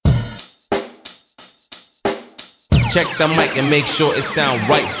Check the mic and make sure it sound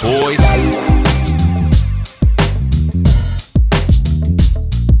right, boys.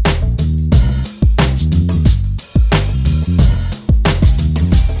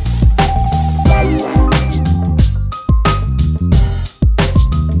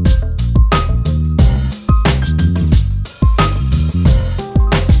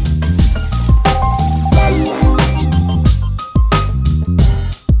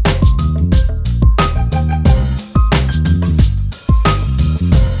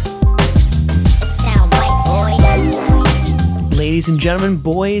 Ladies and gentlemen,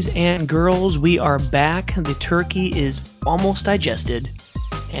 boys and girls, we are back. The turkey is almost digested,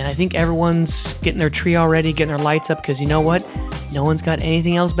 and I think everyone's getting their tree already, getting their lights up, because you know what? No one's got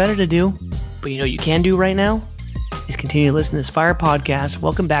anything else better to do. But you know what you can do right now is continue to listen to this fire podcast.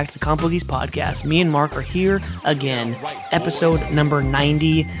 Welcome back to the Comic Bookies podcast. Me and Mark are here again, episode number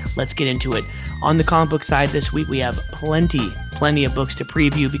 90. Let's get into it. On the comic book side this week, we have plenty of books to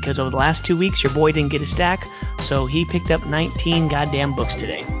preview, because over the last 2 weeks, your boy didn't get a stack, so he picked up 19 goddamn books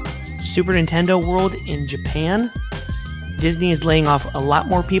today. Super Nintendo World in Japan. Disney is laying off a lot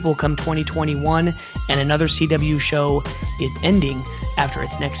more people come 2021, and another CW show is ending after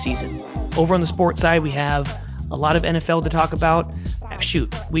its next season. Over on the sports side, we have a lot of NFL to talk about.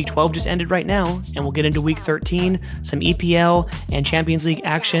 Week 12 just ended right now, and we'll get into week 13, some EPL and Champions League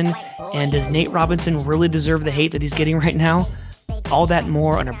action. And does Nate Robinson really deserve the hate that he's getting right now? All that and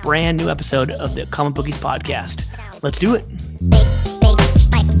more on a brand new episode of the Comic Bookies podcast. Let's do it.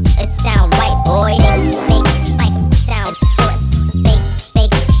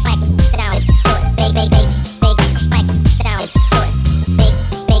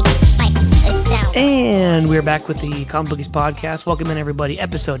 And we're back with the Comic Bookies podcast. Welcome in, everybody.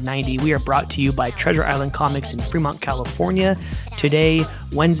 Episode 90. We are brought to you by Treasure Island Comics in Fremont, California. Today,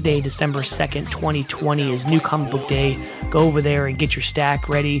 Wednesday, December 2nd, 2020, is New Comic Book Day. Go over there and get your stack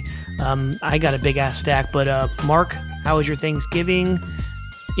ready. I got a big-ass stack, but Mark, how was your Thanksgiving?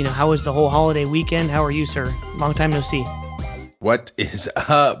 You know, how was the whole holiday weekend? How are you, sir? Long time no see. What is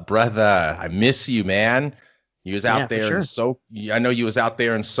up, brother? I miss you, man. You was out there I know you was out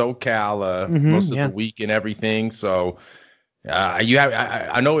there in SoCal most of the week and everything. So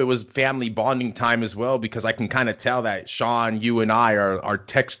I know it was family bonding time as well, because I can kind of tell that Sean, you and our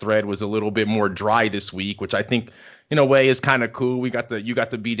text thread was a little bit more dry this week, which I think in a way is kind of cool. You got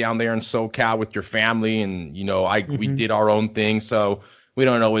to be down there in SoCal with your family, and you know we did our own thing, so we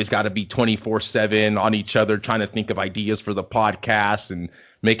don't always got to be 24/7 on each other trying to think of ideas for the podcast and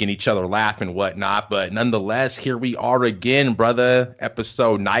making each other laugh and whatnot. But nonetheless, here we are again, brother.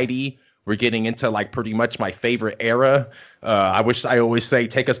 Episode 90. We're getting into like pretty much my favorite era. I always say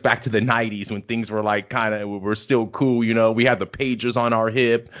take us back to the 90s when things were like we're still cool. You know, we had the pagers on our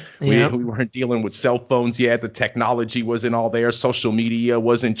hip. Yep. We weren't dealing with cell phones yet. The technology wasn't all there. Social media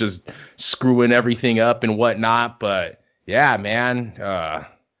wasn't just screwing everything up and whatnot. But yeah, man.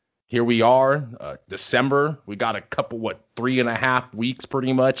 Here we are, December. We got a couple, 3.5 weeks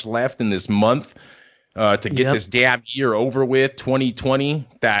pretty much left in this month to get this damn year over with, 2020.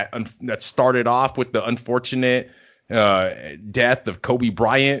 That started off with the unfortunate death of Kobe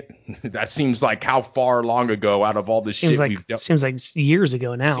Bryant. That seems like how far long ago out of all this shit we've done. Seems like years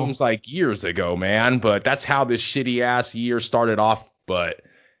ago now. Seems like years ago, man. But that's how this shitty ass year started off. But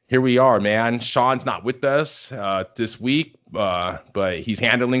here we are, man. Sean's not with us this week, but he's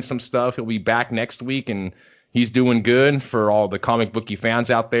handling some stuff. He'll be back next week, and he's doing good for all the comic bookie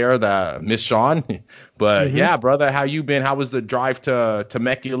fans out there that miss Sean. But yeah, brother, how you been? How was the drive to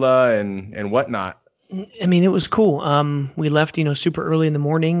Temecula and whatnot? I mean, it was cool. We left, super early in the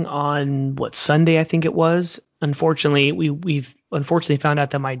morning on Sunday, I think it was. Unfortunately, we've found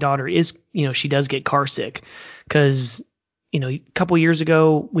out that my daughter is, she does get car sick, because a couple years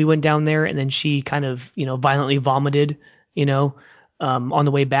ago we went down there, and then she kind of, violently vomited, on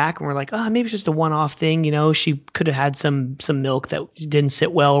the way back, and we're like, maybe it's just a one-off thing. She could have had some milk that didn't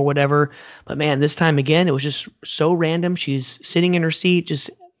sit well or whatever. But man, this time again, it was just so random. She's sitting in her seat, just,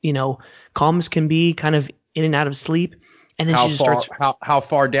 calm as can be, kind of in and out of sleep. And then how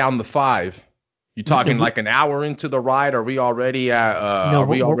far down the 5? You talking like an hour into the ride? Are we already at?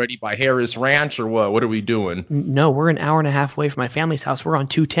 Already by Harris Ranch, or what? What are we doing? No, we're an hour and a half away from my family's house. We're on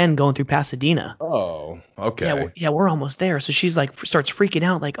 210 going through Pasadena. Oh, okay. Yeah, we're almost there. So she's like, starts freaking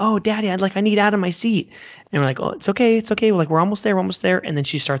out, like, "Oh, Daddy, I need out of my seat." And we're like, "Oh, it's okay. We're like, we're almost there. And then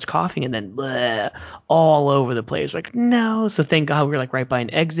she starts coughing, and then all over the place. We're like, no. So thank God we were like right by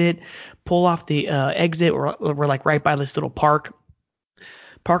an exit. Pull off the exit. We're like right by this little park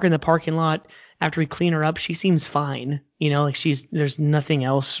in the parking lot. after we clean her up, she seems fine. Like there's nothing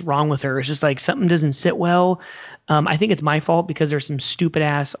else wrong with her. It's just like something doesn't sit well. I think it's my fault because there's some stupid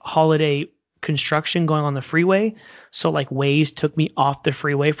ass holiday construction going on the freeway. So like Waze took me off the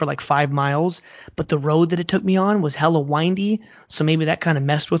freeway for like 5 miles, but the road that it took me on was hella windy. So maybe that kind of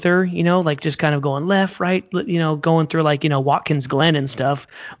messed with her, like just kind of going left, right, going through like, Watkins Glen and stuff.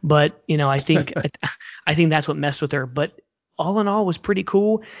 But, I think, I think that's what messed with her. But all in all, was pretty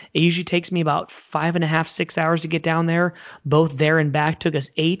cool. It usually takes me about 5.5, 6 hours to get down there. Both there and back took us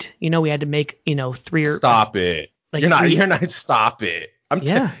 8. We had to make, 3 or stop it. Like you're not stop it.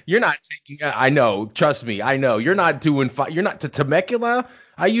 You're not taking. I know. Trust me. I know. You're not doing. You're not to Temecula.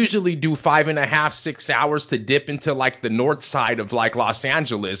 I usually do 5.5, 6 hours to dip into like the north side of like Los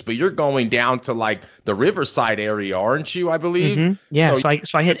Angeles, but you're going down to like the Riverside area, aren't you? I believe. Mm-hmm. Yeah.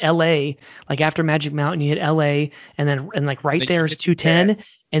 So I hit L.A. Like after Magic Mountain, you hit L.A. and like right there is 210.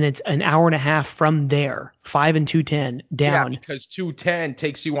 And it's an hour and a half from there, 5 and 210 down. Yeah, because 210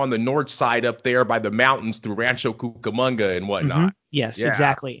 takes you on the north side up there by the mountains through Rancho Cucamonga and whatnot. Mm-hmm. Yes, yeah.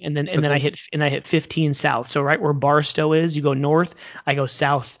 Exactly. And then I hit 15 south. So right where Barstow is, you go north. I go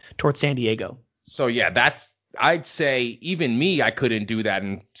south towards San Diego. So yeah, I'd say even me, I couldn't do that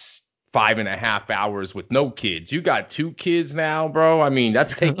in 5.5 hours with no kids. You got 2 kids now, bro. I mean,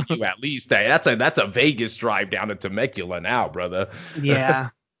 that's taking you at least that's a Vegas drive down to Temecula now, brother.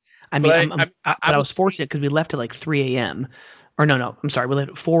 Yeah. I mean, I was fortunate because we left at like 3 a.m. Or no, I'm sorry, we left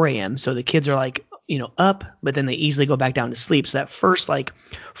at 4 a.m. So the kids are like, up, but then they easily go back down to sleep. So that first like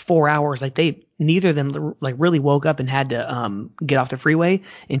 4 hours, like neither of them like really woke up and had to get off the freeway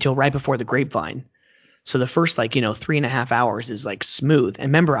until right before the Grapevine. So the first like 3.5 hours is like smooth. And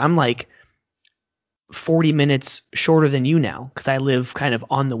remember, I'm like 40 minutes shorter than you now because I live kind of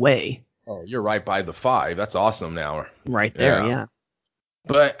on the way. Oh, you're right by the 5. That's awesome now. Right there, yeah.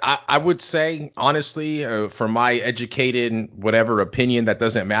 But I would say, honestly, for my educated whatever opinion, that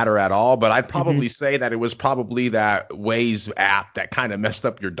doesn't matter at all. But I'd probably say that it was probably that Waze app that kind of messed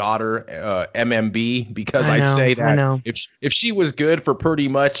up your daughter, MMB, because I'd say that if she was good for pretty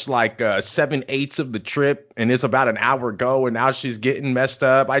much like 7/8 of the trip and it's about an hour go and now she's getting messed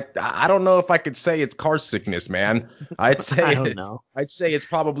up, I don't know if I could say it's car sickness, man. I'd say I don't know. I'd say it's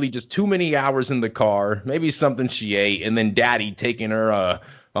probably just too many hours in the car, maybe something she ate, and then daddy taking her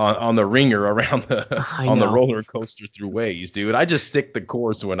on the ringer around the roller coaster through Waze, dude. I just stick the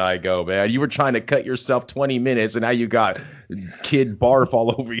course when I go, man. You were trying to cut yourself 20 minutes, and now you got kid barf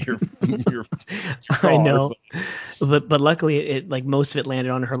all over your car. I know, but luckily it like most of it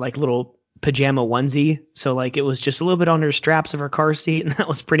landed on her like little pajama onesie, so like it was just a little bit on her straps of her car seat, and that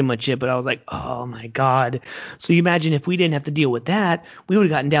was pretty much it. But I was like, oh my god. So you imagine if we didn't have to deal with that, we would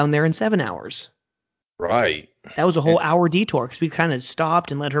have gotten down there in 7 hours. Right. That was a whole hour detour because we kind of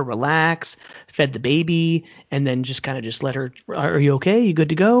stopped and let her relax, fed the baby, and then just kind of just let her, are you okay? You good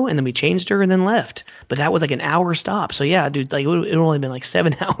to go? And then we changed her and then left. But that was like an hour stop. So yeah, dude, like it would only been like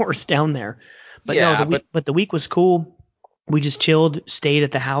 7 hours down there. But yeah, but the week was cool. We just chilled, stayed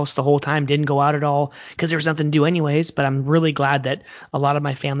at the house the whole time, didn't go out at all because there was nothing to do anyways. But I'm really glad that a lot of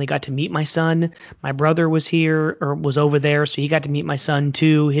my family got to meet my son. My brother was here or was over there, so he got to meet my son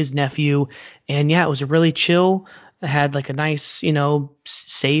too, his nephew. And yeah, it was a really chill. I had like a nice,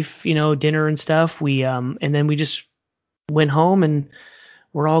 safe, dinner and stuff. We and then we just went home and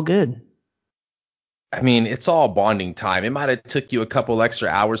we're all good. I mean, it's all bonding time. It might have took you a couple extra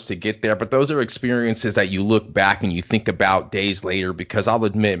hours to get there, but those are experiences that you look back and you think about days later. Because I'll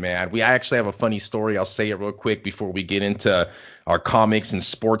admit, man, I actually have a funny story. I'll say it real quick before we get into our comics and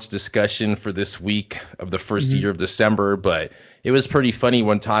sports discussion for this week of the first year of December. But it was pretty funny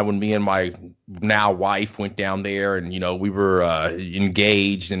one time when me and my now wife went down there and, we were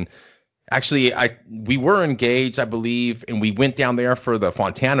engaged. And actually, we were engaged, I believe, and we went down there for the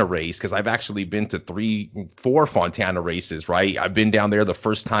Fontana race because I've actually been to 4 Fontana races, right? I've been down there the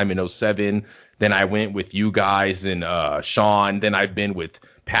first time in 2007. Then I went with you guys and Sean. Then I've been with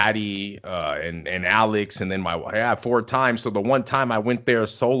Patty and Alex, and then 4 times. So the one time I went there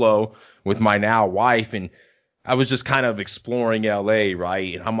solo with my now wife, and I was just kind of exploring LA,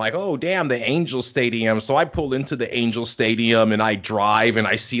 right? And I'm like, oh, damn, the Angel Stadium. So I pull into the Angel Stadium and I drive and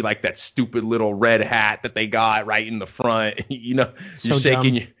I see like that stupid little red hat that they got right in the front. You're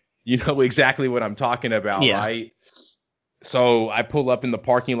shaking. You know exactly what I'm talking about, right? So I pull up in the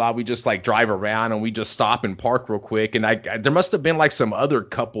parking lot. We just like drive around and we just stop and park real quick. And there must have been like some other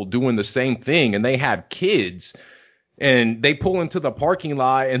couple doing the same thing, and they had kids. And they pull into the parking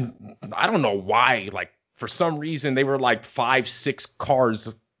lot, and I don't know why, like, for some reason, they were like 5-6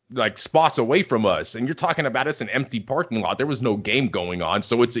 cars like spots away from us. And you're talking about it's an empty parking lot. There was no game going on.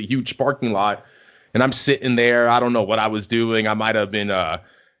 So it's a huge parking lot. And I'm sitting there. I don't know what I was doing. I might have been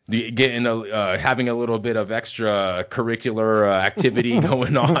having a little bit of extra curricular activity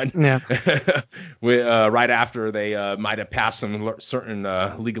going on. Right after they might have passed some certain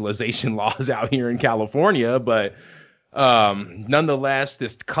legalization laws out here in California. But nonetheless,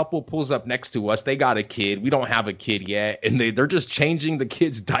 this couple pulls up next to us. They got a kid. We don't have a kid yet. And they're just changing the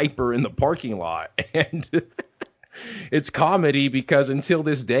kid's diaper in the parking lot. And it's comedy because until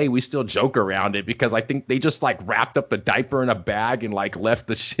this day we still joke around it, because I think they just like wrapped up the diaper in a bag and like left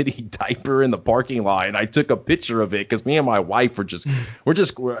the shitty diaper in the parking lot. And I took a picture of it because me and my wife we're just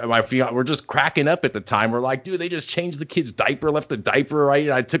cracking up at the time. We're like, dude, they just changed the kid's diaper, left the diaper, right?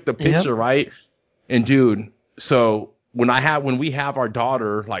 And I took the picture, right? And dude, so when we have our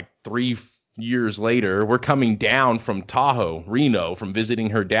daughter like 3 years later, we're coming down from Tahoe, Reno, from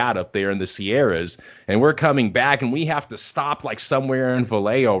visiting her dad up there in the Sierras, and we're coming back and we have to stop like somewhere in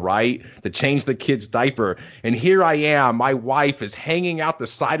Vallejo, right, to change the kid's diaper. And here I am, my wife is hanging out the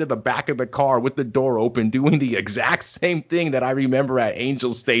side of the back of the car with the door open, doing the exact same thing that I remember at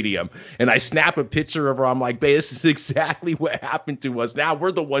Angels Stadium. And I snap a picture of her. I'm like, babe, this is exactly what happened to us. Now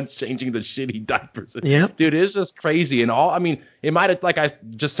we're the ones changing the shitty diapers. Dude, it's just crazy. And it might have, like I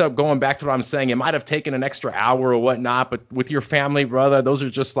just said, going back to what I'm saying, it might have taken an extra hour or whatnot, but with your family, brother, those are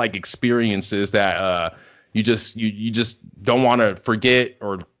just like experiences that you just don't want to forget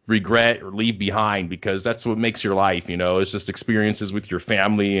or regret or leave behind, because that's what makes your life, it's just experiences with your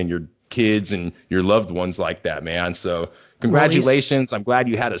family and your kids and your loved ones like that, man. So congratulations. I'm glad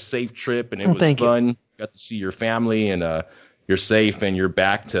you had a safe trip and it was fun. You got to see your family, and you're safe and you're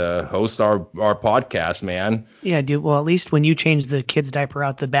back to host our podcast, man. Yeah, dude. Well, at least when you change the kid's diaper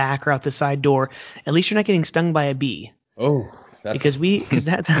out the back or out the side door, at least you're not getting stung by a bee. Oh, because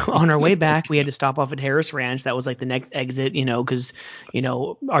on our way back, we had to stop off at Harris Ranch. That was like the next exit, because,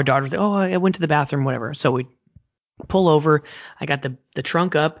 our daughter was like, oh, I went to the bathroom, whatever. So we pull over. I got the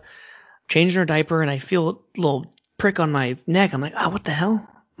trunk up, changing her diaper, and I feel a little prick on my neck. I'm like, oh, what the hell?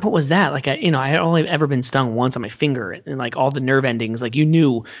 What was that? Like, I had only ever been stung once on my finger, and like all the nerve endings, like you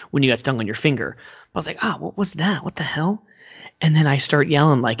knew when you got stung on your finger. I was like, what was that? What the hell? And then I start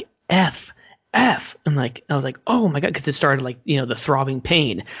yelling like F, and like I was like, oh my god, because it started like the throbbing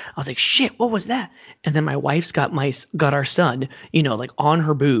pain. I was like, shit, what was that? And then my wife's got our son, like on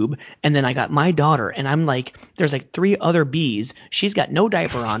her boob, and then I got my daughter, and I'm like, there's like 3 other bees. She's got no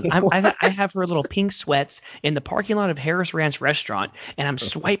diaper on. I have her little pink sweats in the parking lot of Harris Ranch restaurant, and I'm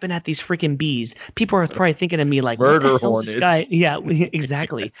swiping at these freaking bees. People are probably thinking of me like, murder hornets. This guy? Yeah,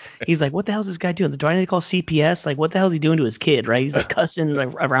 exactly. He's like, what the hell is this guy doing? Do I need to call CPS? Like, what the hell is he doing to his kid? Right? He's like cussing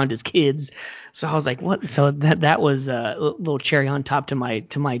around his kids. So I was like, what? So that was a little cherry on top to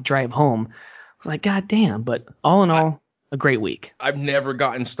my drive home. I was like, God damn. But all in all, a great week. I've never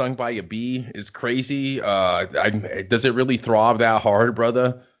gotten stung by a bee. It's crazy. Does it really throb that hard,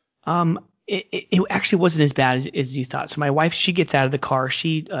 brother? It actually wasn't as bad as you thought. So my wife, she gets out of the car.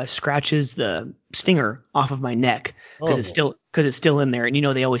 She scratches the stinger off of my neck because it's still in there. And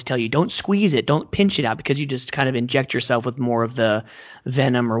they always tell you, don't squeeze it, don't pinch it out, because you just kind of inject yourself with more of the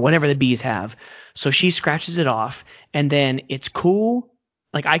venom or whatever the bees have. So she scratches it off, and then it's cool.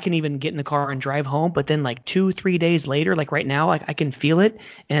 Like I can even get in the car and drive home. But then like 2-3 days later, like right now, like I can feel it,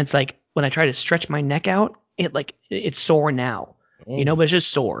 and it's like when I try to stretch my neck out, it's sore now. But it's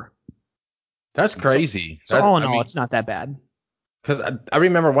just sore. That's crazy. So all in all, it's not that bad. Because I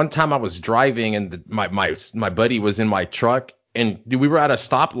remember one time I was driving and my buddy was in my truck, and we were at a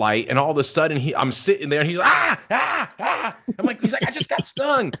stoplight, and all of a sudden I'm sitting there and he's like, I'm like, he's like, I just got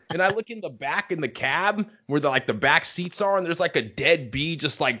stung. And I look in the back in the cab where the back seats are, and there's like a dead bee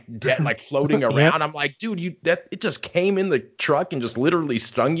just like floating around. Yep. I'm like, dude, it just came in the truck and just literally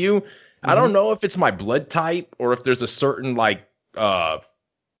stung you. Mm-hmm. I don't know if it's my blood type or if there's a certain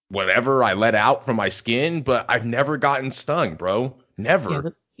whatever I let out from my skin, but I've never gotten stung, bro.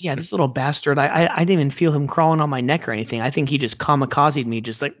 Never. Yeah, this little bastard, I didn't even feel him crawling on my neck or anything. I think he just kamikazed me,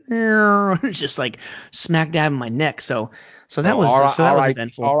 just like, just like smack dab in my neck. So that was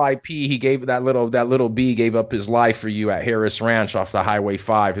eventful. R.I.P. He gave that little bee gave up his life for you at Harris Ranch off the Highway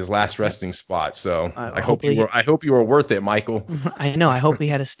 5, his last resting spot. So I hope you were worth it, Michael. I know. I hope he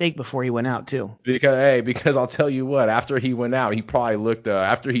had a steak before he went out too. Because I'll tell you what, after he went out, he probably looked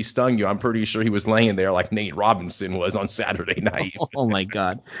after he stung you. I'm pretty sure he was laying there like Nate Robinson was on Saturday night. Oh my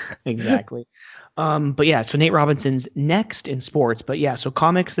God, exactly. But yeah, so Nate Robinson's next in sports. But yeah, so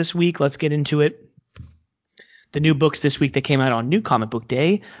comics this week. Let's get into it. the new books this week that came out on New Comic Book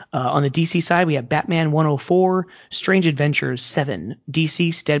Day. On the DC side, we have Batman 104, Strange Adventures 7,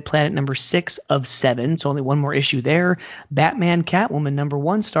 DC Stead Planet number 6 of 7. So only one more issue there. Batman Catwoman number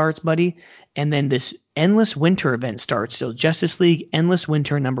 1 starts, buddy. And then this Endless Winter event starts. So Justice League Endless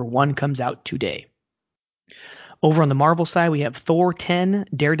Winter number 1 comes out today. Over on the Marvel side, we have Thor 10,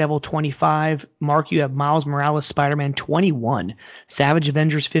 Daredevil 25. Mark, you have Miles Morales, Spider-Man 21, Savage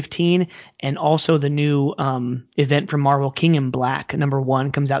Avengers 15, and also the new event from Marvel, King in Black, number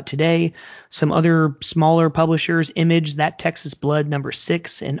 1 comes out today. Some other smaller publishers, Image, That Texas Blood, number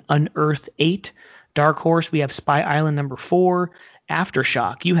 6, and Unearth 8. Dark Horse, we have Spy Island, number 4.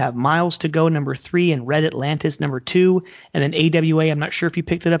 Aftershock, you have Miles to Go, number 3, and Red Atlantis, number 2. And then AWA, I'm not sure if you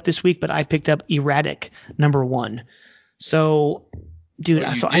picked it up this week, but I picked up Erratic, number 1. So, dude,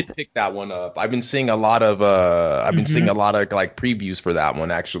 I picked that one up. I've been seeing a lot of like previews for that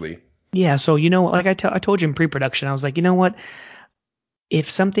one, actually. Yeah, so like I told you in pre-production, I was like, you know what? If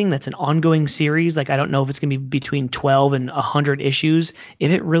something that's an ongoing series, like I don't know if it's going to be between 12 and 100 issues,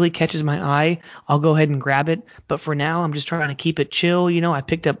 if it really catches my eye, I'll go ahead and grab it. But for now, I'm just trying to keep it chill. I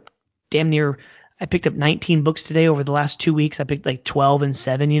picked up 19 books today over the last 2 weeks. I picked like 12 and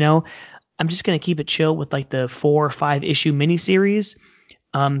 7, I'm just going to keep it chill with like the 4 or 5 issue miniseries.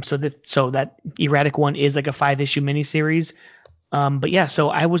 So that Erratic one is like a 5-issue miniseries. But yeah, so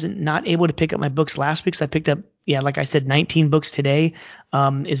I wasn't not able to pick up my books last week. So I picked up, like I said, 19 books today.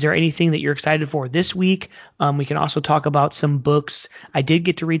 Is there anything that you're excited for this week? We can also talk about some books. I did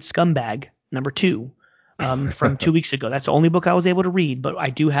get to read Scumbag number 2 from 2 weeks ago. That's the only book I was able to read, but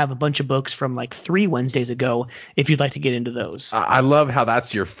I do have a bunch of books from like 3 Wednesdays ago if you'd like to get into those. I love how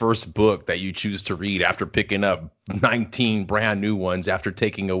that's your first book that you choose to read after picking up 19 brand new ones after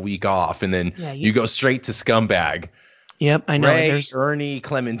taking a week off, and then you go straight to Scumbag. Yep, I know. Ray, Ernie,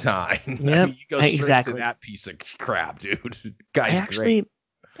 Clementine. Yep, you go straight to that piece of crap, dude. Guy's great.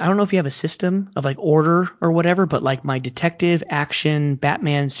 I don't know if you have a system of like order or whatever, but like my detective, action,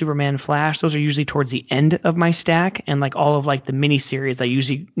 Batman, Superman, Flash, those are usually towards the end of my stack, and like all of like the mini series I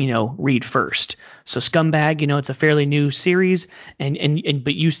usually read first. So Scumbag, it's a fairly new series, and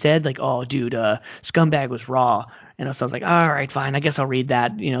but you said like, oh dude, Scumbag was raw, and so I was like, all right, fine, I guess I'll read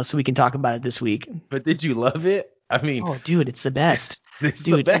that, so we can talk about it this week. But did you love it? I mean, oh, dude, it's the best. It's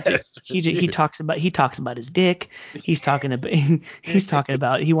the best. He talks about his dick. He's talking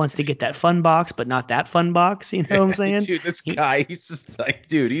about he wants to get that fun box, but not that fun box. You know what I'm saying? Dude, this guy, he's just like,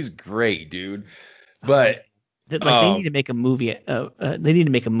 dude, he's great, dude. But they need to make a movie. They need to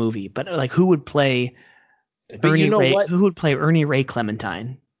make a movie. But like, who would play Ernie Ray? Who would play Ernie Ray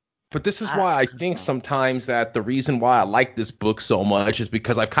Clementine? But this is why I think sometimes that the reason why I like this book so much is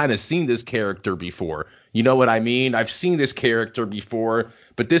because I've kind of seen this character before. You know what I mean? I've seen this character before,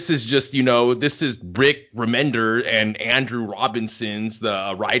 but this is just, this is Rick Remender and Andrew Robinson's,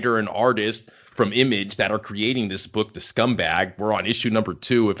 the writer and artist from Image that are creating this book, The Scumbag. We're on issue number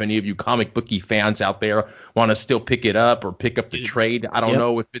 2. If any of you comic booky fans out there want to still pick it up or pick up the trade, I don't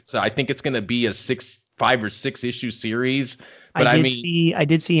know if it's, I think it's going to be a 5 or 6 issue series. But I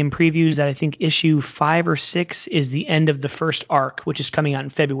did see in previews that I think issue 5 or 6 is the end of the first arc, which is coming out in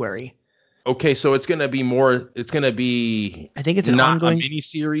February. Okay, so it's gonna be I think it's an ongoing mini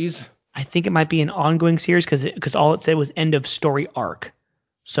series. I think it might be an ongoing series because all it said was end of story arc.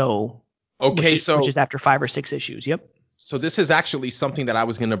 So which is after 5 or 6 issues. Yep. So this is actually something that I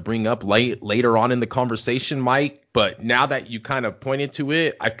was gonna bring up later on in the conversation, Mike. But now that you kind of pointed to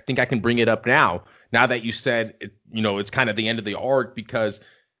it, I think I can bring it up now. Now that you said it, it's kind of the end of the arc, because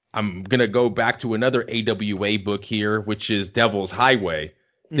I'm gonna go back to another AWA book here, which is Devil's Highway.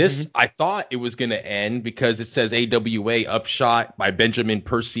 This, I thought it was going to end because it says AWA Upshot by Benjamin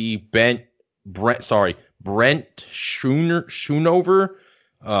Percy Brent Schoonover.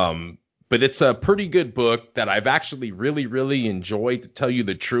 But it's a pretty good book that I've actually really, really enjoyed, to tell you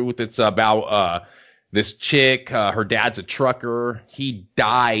the truth. It's about this chick. Her dad's a trucker. He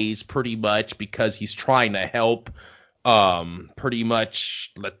dies pretty much because he's trying to help. Pretty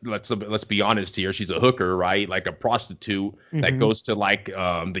much, let's be honest here, she's a hooker, right? Like a prostitute that goes to like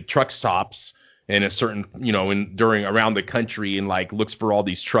the truck stops in a certain, around the country, and like looks for all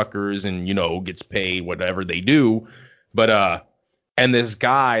these truckers and gets paid whatever they do. But and this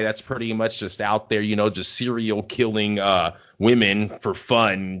guy that's pretty much just out there, just serial killing women for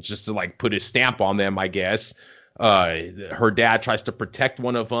fun, just to like put his stamp on them, I guess. Her dad tries to protect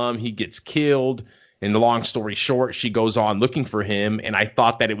one of them. He gets killed. And the long story short, she goes on looking for him, and I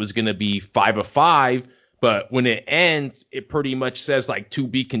thought that it was going to be 5 of 5, but when it ends, it pretty much says like to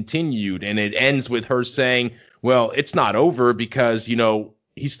be continued, and it ends with her saying, well, it's not over because,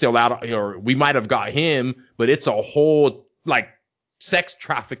 he's still out, or we might have got him, but it's a whole like sex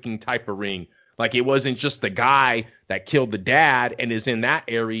trafficking type of ring. Like it wasn't just the guy that killed the dad and is in that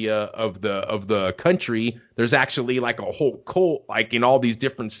area of the country. There's actually like a whole cult, like in all these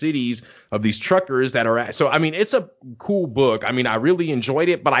different cities of these truckers that are at. So I mean, it's a cool book. I mean, I really enjoyed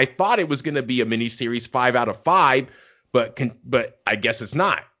it, but I thought it was going to be a miniseries 5 out of 5, but I guess it's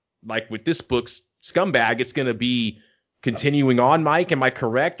not. Like with this book's Scumbag, it's going to be continuing on. Mike, am I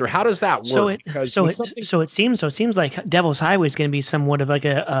correct, or how does that work? So it seems like Devil's Highway is going to be somewhat of like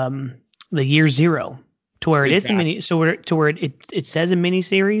a the year zero, to where it exactly. Is a mini, to where it says a mini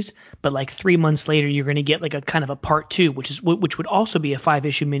series, but like 3 months later you're going to get like a kind of a part 2, which would also be a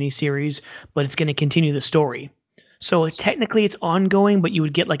 5-issue mini series, but it's going to continue the story. So technically it's ongoing, but you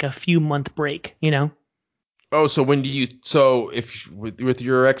would get like a few month break, you know? Oh, so if with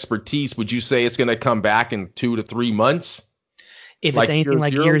your expertise, would you say it's going to come back in 2 to 3 months? If it's anything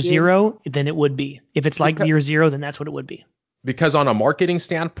like year zero, then it would be. If it's like year zero, then that's what it would be. Because on a marketing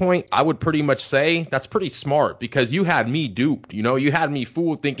standpoint, I would pretty much say that's pretty smart, because you had me duped. You know, you had me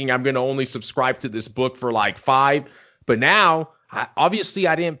fooled thinking I'm going to only subscribe to this book for like 5. But now, obviously,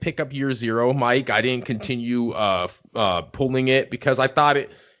 I didn't pick up year zero, Mike. I didn't continue pulling it because I thought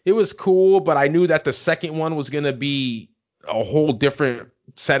it was cool, but I knew that the second one was going to be a whole different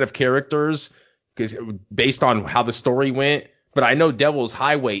set of characters because based on how the story went. But I know Devil's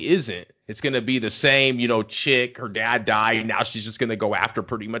Highway isn't. It's going to be the same, you know, chick, her dad died, and now she's just going to go after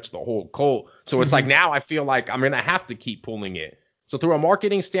pretty much the whole cult. So it's like now I feel like I'm going to have to keep pulling it. So through a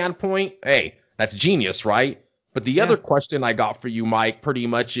marketing standpoint, hey, that's genius, right? But the other question I got for you, Mike, pretty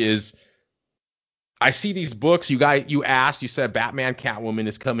much is I see these books. You said Batman Catwoman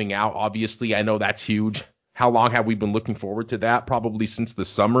is coming out. Obviously, I know that's huge. How long have we been looking forward to that? Probably since the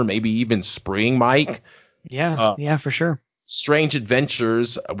summer, maybe even spring, Mike. Yeah, for sure. Strange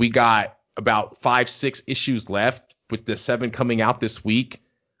Adventures, we got about 5-6 issues left with the 7 coming out this week.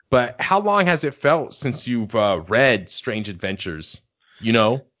 But how long has it felt since you've read Strange Adventures? You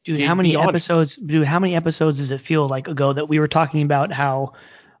know, dude, how many episodes does it feel like ago that we were talking about how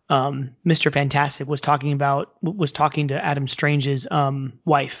Mr. Fantastic was talking to Adam Strange's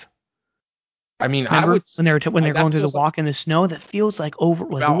wife? I mean, remember when they're going through the walk in the snow? That feels like over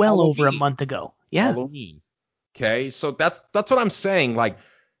a month ago. Yeah. Halloween. Okay, so that's what I'm saying. Like,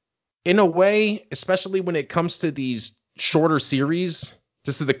 in a way, especially when it comes to these shorter series,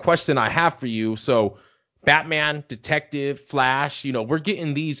 this is the question I have for you. So, Batman, Detective, Flash, you know, we're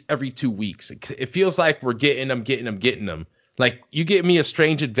getting these every 2 weeks. It feels like we're getting them. Like, you get me a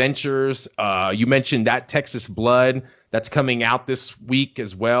Strange Adventures. You mentioned that Texas Blood that's coming out this week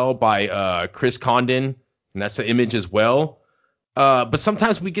as well by Chris Condon, and that's the Image as well. But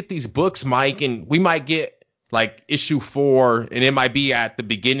sometimes we get these books, Mike, and we might get like issue 4, and it might be at the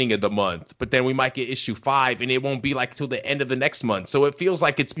beginning of the month, but then we might get issue 5, and it won't be like till the end of the next month. So it feels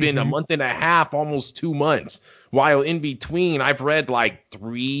like it's been a month and a half, almost 2 months. While in between, I've read like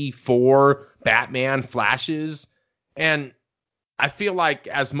 3-4 Batman Flashes, and I feel like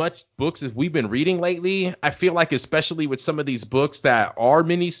as much books as we've been reading lately, I feel like especially with some of these books that are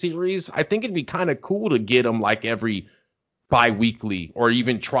miniseries, I think it'd be kind of cool to get them like every bi-weekly or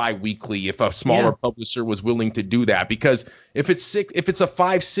even tri-weekly if a smaller publisher was willing to do that. Because if it's a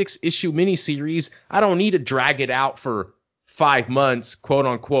 5-6 issue miniseries, I don't need to drag it out for 5 months, quote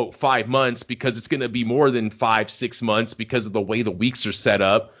unquote 5 months, because it's going to be more than 5-6 months because of the way the weeks are set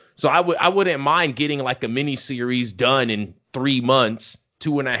up. So I wouldn't mind getting like a miniseries done in 3 months,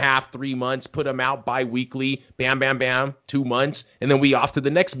 2.5, 3 months, put them out bi-weekly, bam, bam, bam, 2 months, and then we off to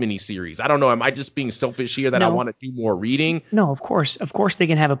the next miniseries. I don't know. Am I just being selfish here that I want to do more reading? No, of course they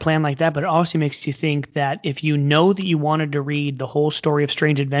can have a plan like that, but it also makes you think that if you know that you wanted to read the whole story of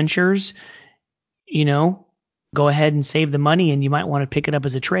Strange Adventures, you know, go ahead and save the money, and you might want to pick it up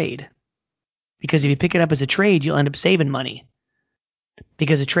as a trade. Because if you pick it up as a trade, you'll end up saving money.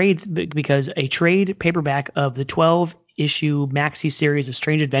 Because a trade paperback of the 12-issue maxi series of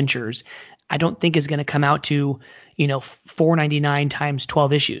Strange Adventures, I don't think is going to come out to, you know, $4.99 times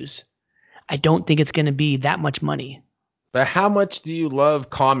 12 issues. I don't think it's going to be that much money. But how much do you love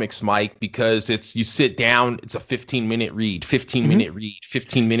comics, Mike? Because you sit down, it's a 15-minute read, 15-minute read,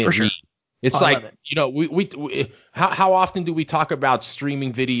 15-minute read. Sure. It's you know, we how often do we talk about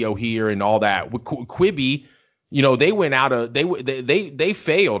streaming video here and all that? With Quibi, you know, they went out they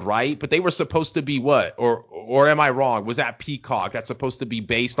failed, right? But they were supposed to be what? Or am I wrong? Was that Peacock? That's supposed to be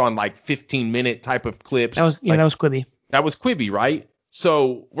based on like 15-minute type of clips. That was Quibi. That was Quibi, right?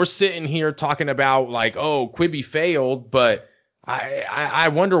 So we're sitting here talking about like, oh, Quibi failed, but I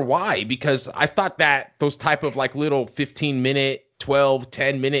wonder why, because I thought that those type of like little 15-minute, 12,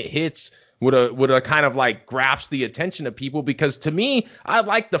 10-minute hits would have kind of like grasp the attention of people, because to me, I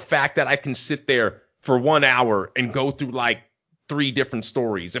like the fact that I can sit there for 1 hour and go through like 3 different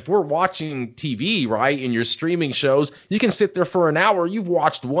stories. If we're watching TV, right, and you're streaming shows, you can sit there for an hour, you've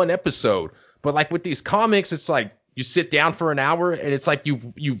watched 1 episode. But like with these comics, it's like you sit down for an hour and it's like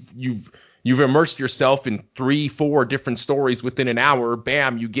you've immersed yourself in 3, 4 different stories within an hour.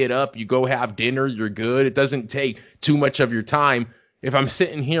 Bam, you get up, you go have dinner, you're good. It doesn't take too much of your time. If I'm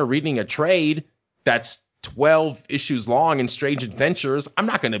sitting here reading a trade that's 12 issues long in Strange Adventures, I'm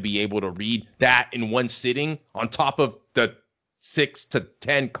not going to be able to read that in one sitting on top of the 6 to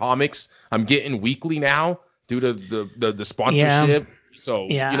 10 comics I'm getting weekly now due to the sponsorship. Yeah. So,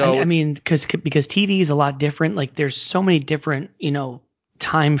 yeah, I mean, because TV is a lot different. Like there's so many different,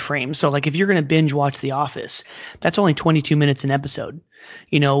 time frames. So like if you're going to binge watch The Office, that's only 22 minutes an episode.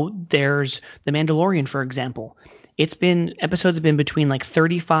 There's The Mandalorian, for example. Episodes have been between like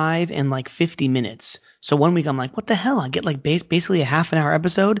 35 and like 50 minutes. So one week I'm like, what the hell? I get like basically a half an hour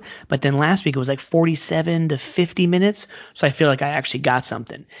episode. But then last week it was like 47 to 50 minutes. So I feel like I actually got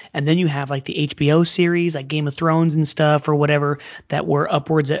something. And then you have like the HBO series, like Game of Thrones and stuff or whatever, that were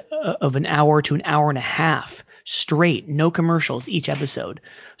upwards of an hour to an hour and a half straight, no commercials each episode.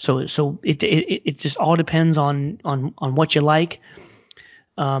 So it just all depends on what you like.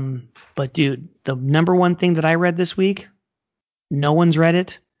 But dude, the number one thing that I read this week, no one's read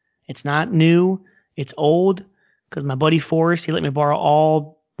it. It's not new. It's old, because my buddy Forrest, he let me borrow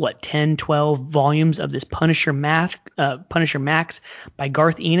all 10, 12 volumes of this Punisher Max by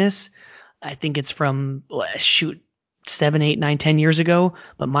Garth Ennis. I think it's from 7, 8, 9, 10 years ago.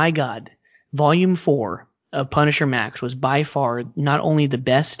 But my God, volume 4 of Punisher Max was by far not only the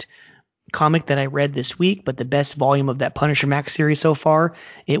best comic that I read this week, but the best volume of that Punisher Max series so far.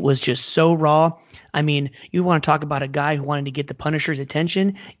 It was just so raw. I mean, you want to talk about a guy who wanted to get the Punisher's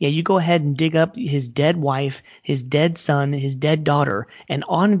attention? Yeah, you go ahead and dig up his dead wife, his dead son, his dead daughter, and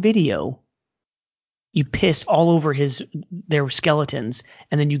on video, you piss all over their skeletons,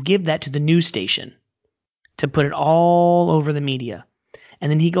 and then you give that to the news station to put it all over the media. And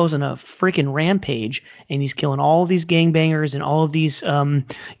then he goes on a freaking rampage and he's killing all these gangbangers and all of these,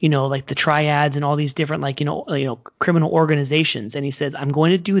 like the triads and all these different, criminal organizations. And he says, I'm going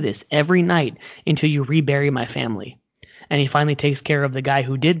to do this every night until you rebury my family. And he finally takes care of the guy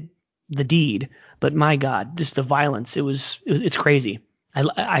who did the deed. But my God, just the violence. It's crazy.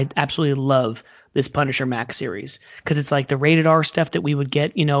 I absolutely love this Punisher Max series, because it's like the rated R stuff that we would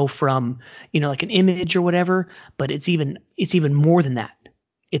get, from, like an Image or whatever. But it's even more than that.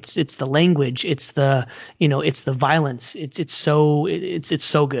 It's the language, it's the violence. It's so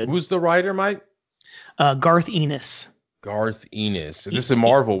good. Who's the writer, Mike? Garth Ennis. Garth Ennis. This is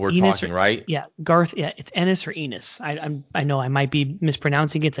Marvel we're talking, right? Yeah, Garth. Yeah, it's Ennis or Enos. I know I might be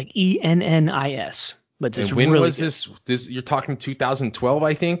mispronouncing it. It's like Ennis, but it's when really was good. This? You're talking 2012,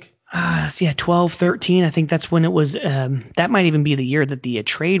 I think. Yeah, 12, 13. I think that's when it was. That might even be the year that the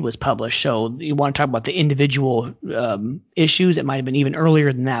trade was published. So you want to talk about the individual issues? It might have been even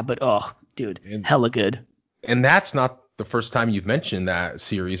earlier than that. But oh, dude, hella good. And that's not the first time you've mentioned that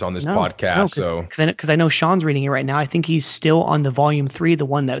series on this podcast. No, because I know Sean's reading it right now. I think he's still on the volume 3, the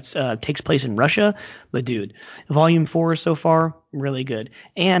one that takes place in Russia. But dude, volume 4 so far, really good.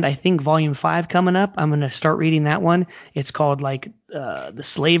 And I think volume 5 coming up, I'm gonna start reading that one. It's called like the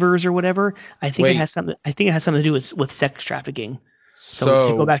Slavers or whatever. I think it has something to do with sex trafficking. So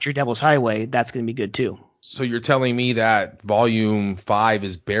if you go back to your Devil's Highway, that's gonna be good too. So you're telling me that volume 5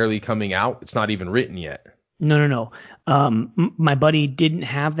 is barely coming out? It's not even written yet. No. My buddy didn't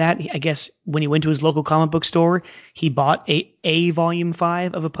have that. I guess when he went to his local comic book store, he bought a volume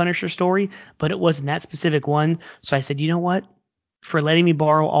 5 of a Punisher story, but it wasn't that specific one. So I said, you know what? For letting me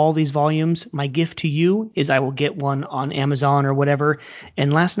borrow all these volumes, my gift to you is I will get one on Amazon or whatever.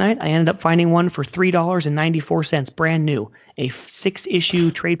 And last night I ended up finding one for $3.94, brand new, a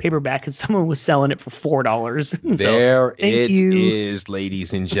 6-issue trade paperback, because someone was selling it for $4. There it is,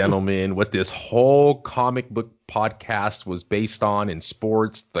 ladies and gentlemen, what this whole comic book podcast was based on in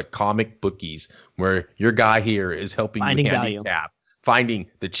sports, the comic bookies, where your guy here is helping you handicap. Finding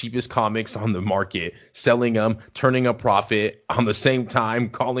the cheapest comics on the market, selling them, turning a profit on the same time,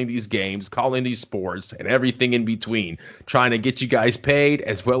 calling these games, calling these sports, and everything in between, trying to get you guys paid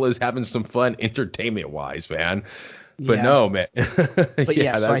as well as having some fun entertainment-wise, man. But no, man.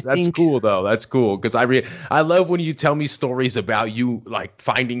 That's cool, though. That's cool, because I love when you tell me stories about you like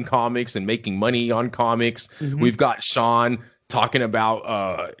finding comics and making money on comics. Mm-hmm. We've got Sean talking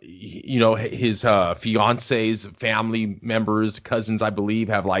about his fiance's family members, cousins, I believe,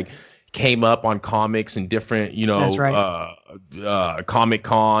 have like came up on comics and different, That's right. Comic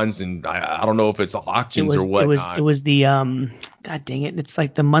Cons, and I don't know if it's auctions or whatnot. It was the God dang it, it's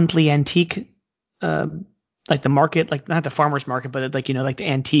like the monthly antique, like the market, like not the farmers market, but like like the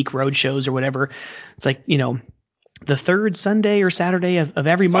antique road shows or whatever. It's like the third Sunday or Saturday of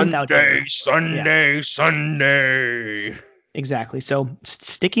every month out here. Sunday. Exactly. So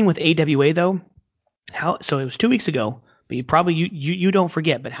sticking with AWA though, so it was 2 weeks ago, but you don't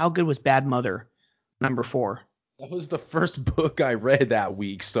forget. But how good was Bad Mother #4? That was the first book I read that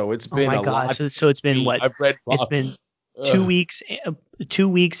week, so it's been a lot. So it's been what? I've read. It's been 2 weeks, 2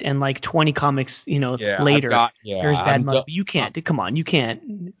 weeks and like 20 comics, later. Here's Bad Mother. You can't. Come on.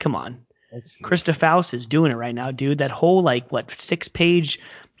 Krista Faust is doing it right now, dude. That whole 6-page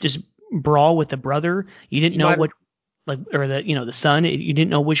just brawl with the brother. You didn't know what. Or the son, you didn't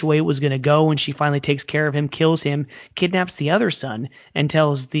know which way it was going to go, and she finally takes care of him, kills him, kidnaps the other son, and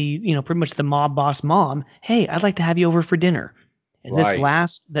tells the pretty much the mob boss mom, hey, I'd like to have you over for dinner. And this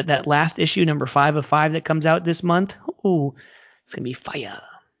last issue, #5 of 5 that comes out this month, ooh, it's gonna be fire.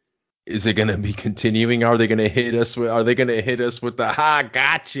 Is it gonna be continuing? Are they gonna hit us with the ha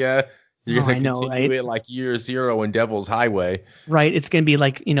gotcha? You're gonna continue it like Year Zero and Devil's Highway. Right. It's gonna be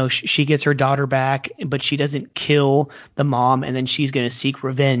like, she gets her daughter back, but she doesn't kill the mom, and then she's gonna seek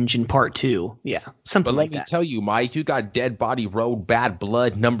revenge in part 2. Yeah. Something like that. But let me tell you, Mike, you got Dead Body Road Bad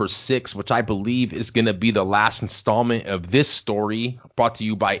Blood #6, which I believe is gonna be the last installment of this story, brought to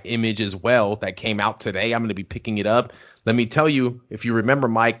you by Image as well, that came out today. I'm gonna be picking it up. Let me tell you, if you remember,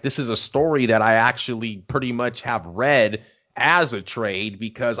 Mike, this is a story that I actually pretty much have read as a trade,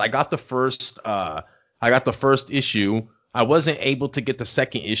 because I got the first issue. I wasn't able to get the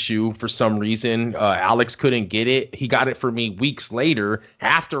second issue for some reason. Alex couldn't get it. He got it for me weeks later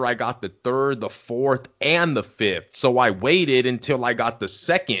after I got the third, the fourth, and the fifth. So I waited until I got the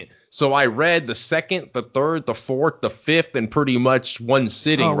second. So I read the second, the third, the fourth, the fifth, in pretty much one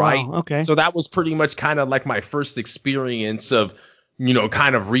sitting, right? Wow. Okay. So that was pretty much kind of like my first experience of,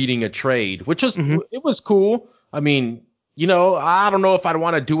 kind of reading a trade, which was, it was cool. I mean, I don't know if I'd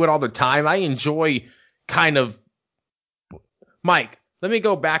want to do it all the time. I enjoy kind of, Mike, let me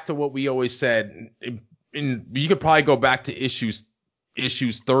go back to what we always said. And you could probably go back to issues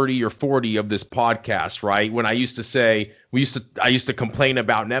 30 or 40 of this podcast, right? When I used to say, I used to complain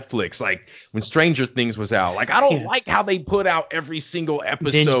about Netflix, like when Stranger Things was out. Like, I don't like how they put out every single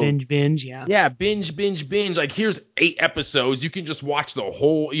episode. Binge, yeah. Yeah, binge. Like, here's 8 episodes. You can just watch the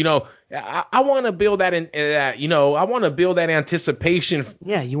whole, I want to build that I want to build that anticipation.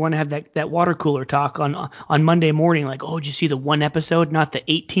 Yeah, you want to have that water cooler talk on Monday morning, like, oh, did you see the one episode, not the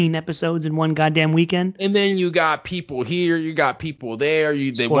 18 episodes in one goddamn weekend? And then you got people here, you got people there.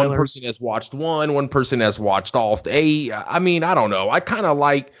 One person has watched one person has watched all 8. I mean, I don't know. I kind of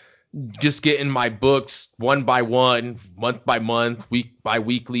like just getting my books one by one, month by month, week by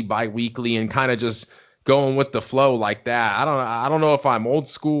weekly, and kind of just going with the flow like that. I don't know if I'm old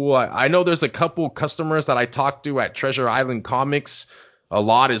school. I know there's a couple customers that I talk to at Treasure Island Comics a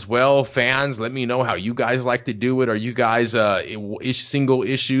lot as well. Fans, let me know how you guys like to do it. Are you guys single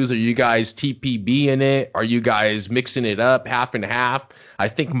issues? Are you guys TPB in it? Are you guys mixing it up half and half? I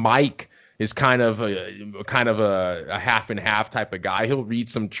think Mike is kind of a half and half type of guy. He'll read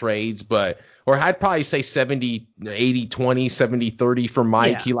some trades, or I'd probably say 70, 80, 20, 70, 30 for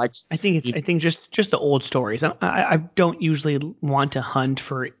Mike. Yeah. He likes. I think just the old stories. I don't usually want to hunt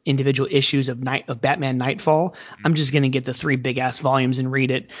for individual issues of Batman Nightfall. I'm just gonna get the 3 big ass volumes and read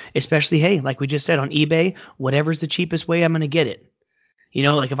it. Especially, hey, like we just said on eBay, whatever's the cheapest way, I'm gonna get it.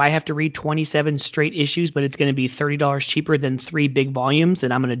 Like if I have to read 27 straight issues, but it's going to be $30 cheaper than 3 big volumes,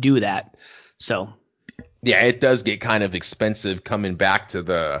 then I'm going to do that. So. Yeah, it does get kind of expensive coming back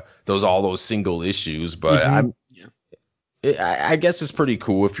to all those single issues, but I guess it's pretty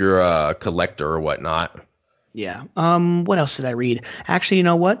cool if you're a collector or whatnot. Yeah. What else did I read? Actually, you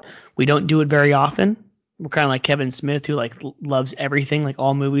know what? We don't do it very often. We're kind of like Kevin Smith, who loves everything, like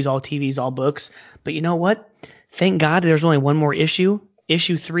all movies, all TVs, all books. But you know what? Thank God there's only one more issue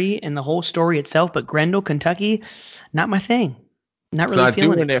 3 and the whole story itself. But Grendel, Kentucky, not my thing. Not really feeling it.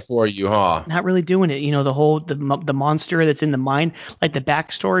 Not doing it for you, huh? Not really doing it. The monster that's in the mine, like the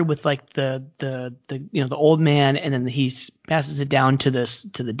backstory with like the old man, and then he passes it down to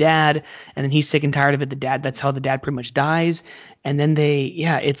the dad, and then he's sick and tired of it. That's how the dad pretty much dies. And then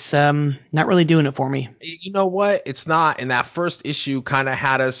it's not really doing it for me. You know what? It's not. And that first issue kind of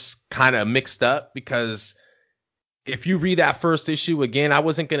had us kind of mixed up, because if you read that first issue again, I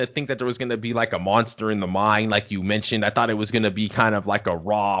wasn't going to think that there was going to be like a monster in the mine like you mentioned. I thought it was going to be kind of like a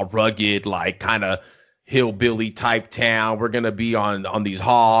raw, rugged, like kind of hillbilly type town. We're going to be on these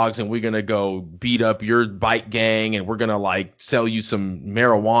hogs, and we're going to go beat up your bike gang, and we're going to like sell you some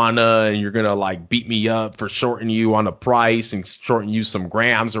marijuana, and you're going to like beat me up for shorting you on a price and shorting you some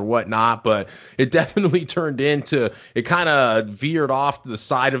grams or whatnot. But it definitely it kind of veered off to the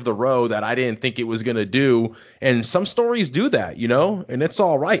side of the road that I didn't think it was going to do. And some stories do that, and it's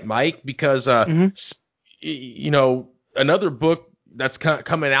all right, Mike, because, another book that's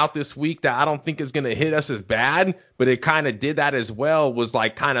coming out this week that I don't think is going to hit us as bad, but it kind of did that as well, was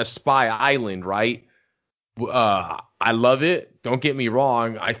like kind of Spy Island, right? I love it. Don't get me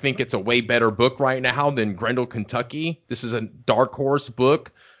wrong. I think it's a way better book right now than Grendel, Kentucky. This is a dark horse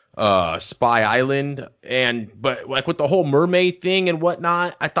book, Spy Island. But like with the whole mermaid thing and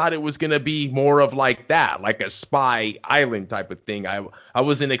whatnot, I thought it was going to be more of like that, like a Spy Island type of thing. I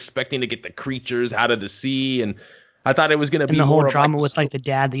wasn't expecting to get the creatures out of the sea, and I thought it was going to be the whole more drama of with like the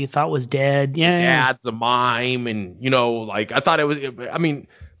dad that you thought was dead. Yeah. Dad's a mime, and like I thought it was. I mean,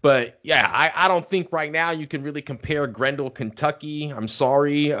 but yeah, I don't think right now you can really compare Grendel, Kentucky. I'm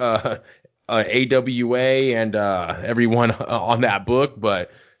sorry, AWA and everyone on that book, but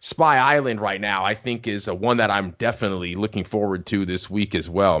Spy Island right now I think is one that I'm definitely looking forward to this week as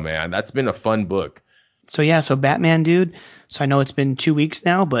well, man. That's been a fun book. So Batman, dude. So I know it's been 2 weeks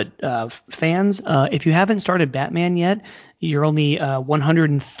now, but fans, if you haven't started Batman yet, you're only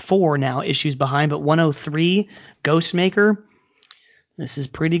 104 now issues behind, but 103 Ghostmaker. This is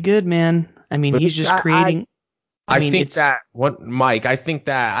pretty good, man. I mean, he's just creating. I think that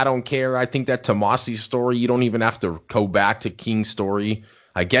I don't care. I think that Tomasi's story, you don't even have to go back to King's story.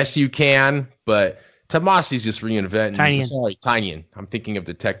 I guess you can, but Tomasi's just reinventing. Tynion. I'm thinking of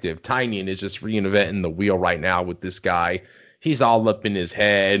Detective. Tynion is just reinventing the wheel right now with this guy. He's all up in his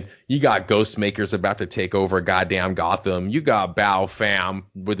head. You got Ghostmakers about to take over goddamn Gotham. You got Bao Fam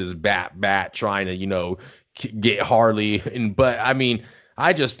with his bat trying to, get Harley. But I mean,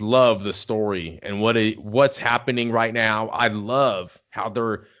 I just love the story and what's happening right now. I love how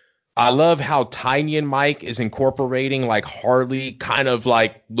Tynion Mike is incorporating like Harley, kind of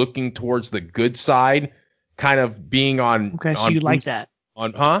like looking towards the good side, kind of being on. Okay, so you like that?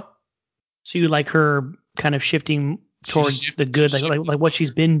 So you like her kind of shifting towards the good, like what she's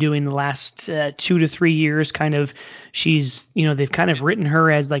been doing the last 2 to 3 years. Kind of, she's they've kind of written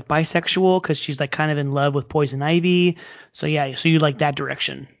her as like bisexual because she's like kind of in love with Poison Ivy. So yeah, so you like that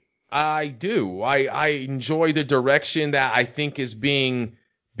direction? I do. I enjoy the direction that I think is being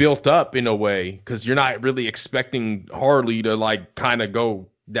built up in a way, because you're not really expecting Harley to like kind of go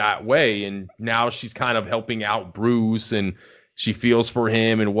that way, and now she's kind of helping out Bruce, and she feels for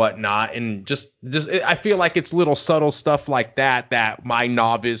him and whatnot, and just I feel like it's little subtle stuff like that my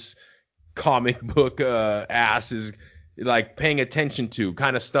novice comic book ass is like paying attention to,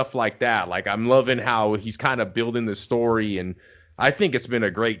 kind of stuff like that. Like, I'm loving how he's kind of building the story, and I think it's been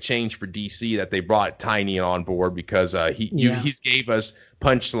a great change for DC that they brought Tynion on board, because he's gave us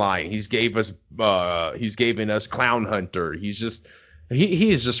Punchline, he's given us Clown Hunter. He is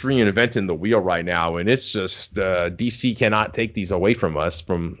just reinventing the wheel right now, and it's just DC cannot take these away from us,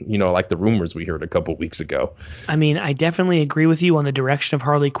 from like the rumors we heard a couple weeks ago. I mean, I definitely agree with you on the direction of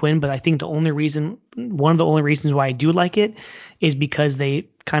Harley Quinn, but I think one of the only reasons why I do like it is because they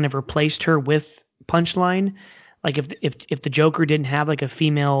kind of replaced her with Punchline. Like if the Joker didn't have like a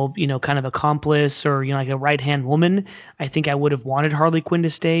female, kind of accomplice, or, like a right-hand woman, I think I would have wanted Harley Quinn to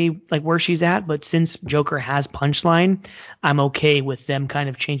stay like where she's at. But since Joker has Punchline, I'm okay with them kind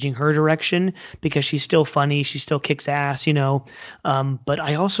of changing her direction, because she's still funny. She still kicks ass, But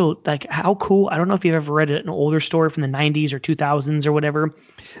I also like how cool. I don't know if you've ever read an older story from the 90s or 2000s or whatever,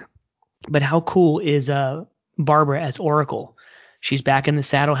 but how cool is Barbara as Oracle? She's back in the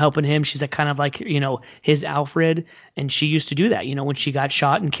saddle helping him. She's kind of like, his Alfred. And she used to do that, when she got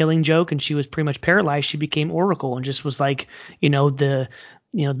shot in Killing Joke and she was pretty much paralyzed, she became Oracle and just was like, the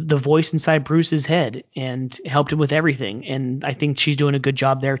voice inside Bruce's head, and helped him with everything. And I think she's doing a good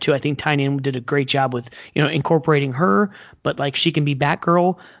job there too. I think Tynion did a great job with, incorporating her, but like she can be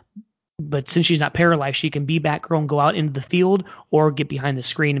Batgirl. But since she's not paralyzed, she can be Batgirl and go out into the field or get behind the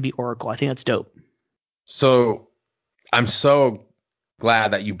screen and be Oracle. I think that's dope. So I'm so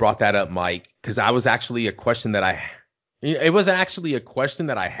glad that you brought that up, Mike, because it wasn't actually a question that I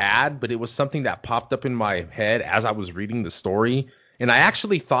had, but it was something that popped up in my head as I was reading the story, and I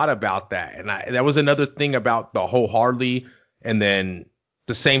actually thought about that, and that was another thing about the whole Harley, and then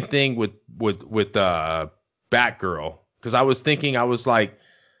the same thing with Batgirl, because I was like,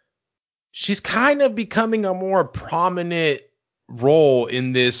 she's kind of becoming a more prominent role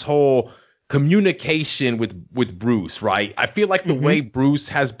in this whole communication with Bruce, right? I feel like the way Bruce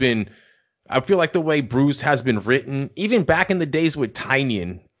has been I feel like the way Bruce has been written, even back in the days with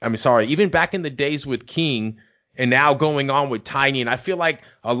even back in the days with King, and now going on with Tynion, I feel like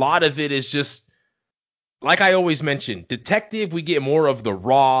a lot of it is just, like I always mention, detective, we get more of the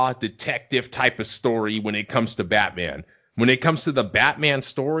raw detective type of story when it comes to Batman. When it comes to the Batman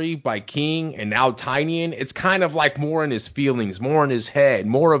story by King and now Tynion, it's kind of like more in his feelings, more in his head,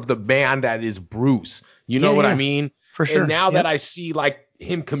 more of the man that is Bruce. You know what I mean? For sure. And now that I see like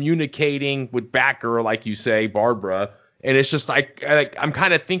him communicating with Batgirl, like you say, Barbara, and it's just like I'm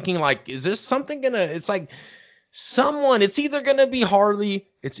kind of thinking like, is there something it's like it's either gonna be Harley,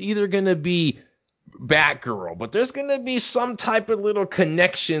 it's either gonna be Batgirl, but there's gonna be some type of little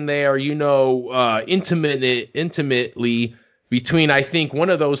connection there, intimately between, I think, one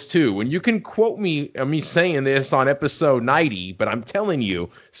of those two. And you can quote me saying this on episode 90, but I'm telling you,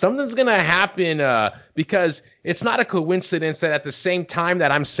 something's gonna happen because it's not a coincidence that at the same time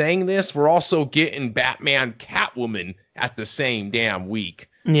that I'm saying this, we're also getting Batman Catwoman at the same damn week.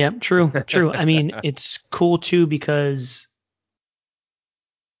 Yeah, true. I mean, it's cool too because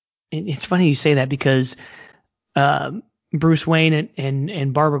it's funny you say that because Bruce Wayne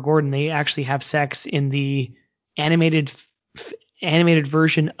and Barbara Gordon, they actually have sex in the animated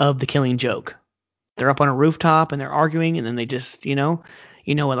version of The Killing Joke. They're up on a rooftop and they're arguing, and then they just,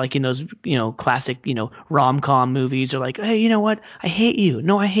 like in those, classic, rom-com movies, are like, hey, you know what? I hate you.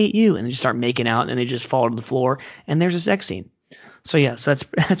 No, I hate you. And they just start making out, and then they just fall to the floor, and there's a sex scene. So yeah, so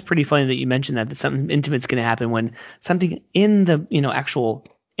that's pretty funny that you mentioned that something intimate's going to happen when something in the, actual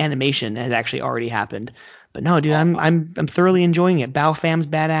animation has actually already happened. But no, dude, I'm thoroughly enjoying it. Bao Fam's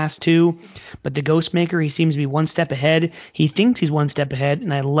badass too, but the Ghostmaker, he seems to be one step ahead. He thinks he's one step ahead,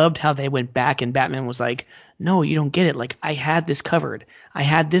 and I loved how they went back and Batman was like, "No, you don't get it. Like I had this covered.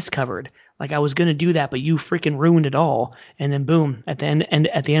 Like I was gonna do that, but you freaking ruined it all." And then boom, at the end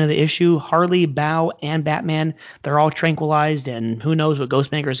of the issue, Harley, Bao, and Batman, they're all tranquilized, and who knows what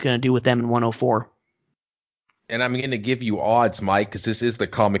Ghostmaker is gonna do with them in 104. And I'm going to give you odds, Mike, because this is the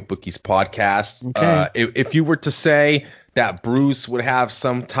Comic Bookies podcast. Okay. If you were to say that Bruce would have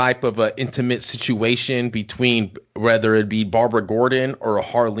some type of an intimate situation between whether it be Barbara Gordon or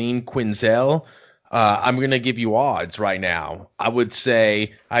Harleen Quinzel, I'm going to give you odds right now. I would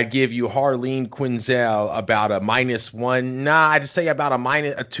say I'd give you Harleen Quinzel about a -1. I'd say about a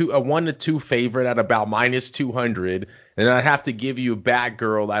 1 to 2 favorite at about -200. And then I'd have to give you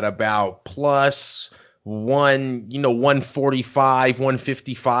Batgirl at about +1, 145,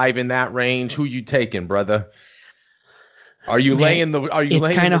 155 in that range. Who you taking, brother? Are you laying the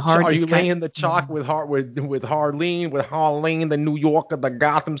chalk with Harleen, the New Yorker, the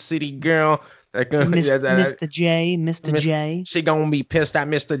Gotham City girl? Mr. J. She gonna be pissed at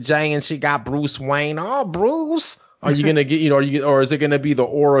Mr. J, and she got Bruce Wayne. Oh, Bruce. Are you gonna get, or is it gonna be the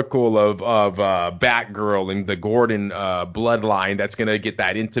Oracle of Batgirl and the Gordon bloodline that's gonna get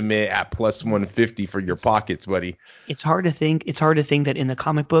that intimate at +150 for your pockets, buddy? It's hard to think that in the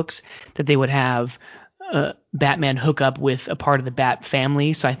comic books that they would have Batman hook up with a part of the Bat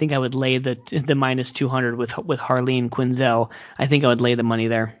family. So I think I would lay the -200 with Harleen Quinzel. I think I would lay the money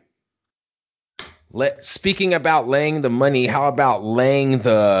there. Speaking about laying the money, how about laying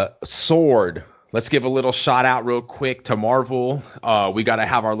the sword? Let's give a little shout out real quick to Marvel. We got to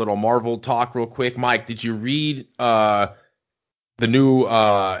have our little Marvel talk real quick. Mike, did you read the new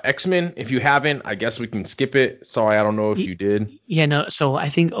X-Men? If you haven't, I guess we can skip it. Sorry, I don't know if you did. Yeah, no. So I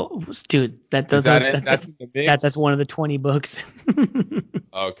think, dude, that's one of the 20 books.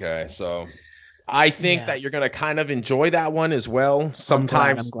 Okay, so I think that you're gonna kind of enjoy that one as well.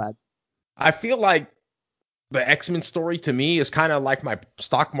 Sometimes I'm glad. I feel like the X-Men story to me is kind of like my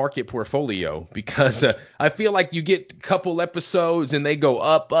stock market portfolio, because I feel like you get a couple episodes and they go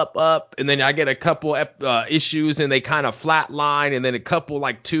up, and then I get a couple issues and they kind of flatline, and then a couple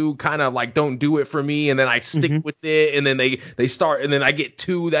like 2 kind of like don't do it for me, and then I stick with it, and then they start, and then I get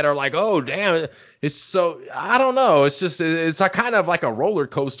 2 that are like, oh damn, it's so, I don't know, it's a kind of like a roller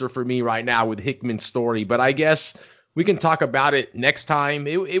coaster for me right now with Hickman's story, but I guess we can talk about it next time.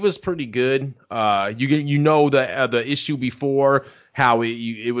 It was pretty good. The issue before, how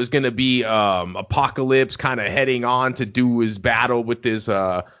it was going to be Apocalypse kind of heading on to do his battle with his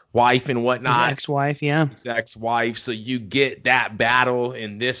wife and whatnot. His ex-wife, yeah. His ex-wife. So you get that battle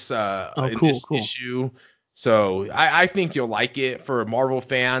in this issue. So I think you'll like it. For Marvel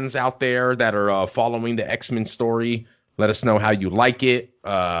fans out there that are following the X-Men story, let us know how you like it.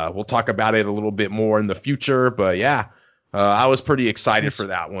 We'll talk about it a little bit more in the future, but yeah, I was pretty excited for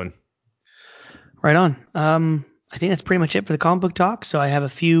that one. Right on. I think that's pretty much it for the comic book talk. So I have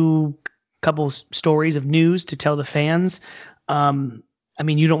a couple stories of news to tell the fans. I I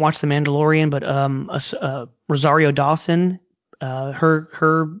mean, you don't watch The Mandalorian, but Rosario Dawson,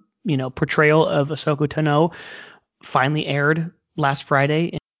 her portrayal of Ahsoka Tano finally aired last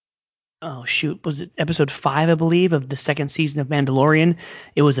Friday. Oh shoot, was it episode 5, I believe, of the second season of Mandalorian?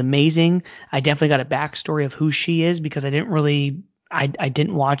 It was amazing. I definitely got a backstory of who she is because I didn't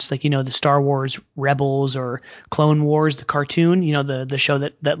watch the Star Wars Rebels or Clone Wars, the cartoon, the show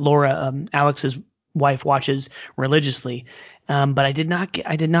that Laura, Alex's wife, watches religiously. But I did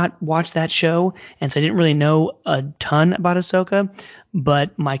not watch that show, and so I didn't really know a ton about Ahsoka.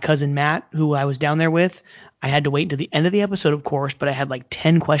 But my cousin Matt, who I was down there with, I had to wait until the end of the episode, of course, but I had like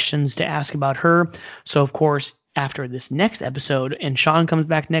 10 questions to ask about her. So, of course, after this next episode, and Sean comes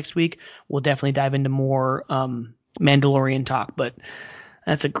back next week, we'll definitely dive into more Mandalorian talk. But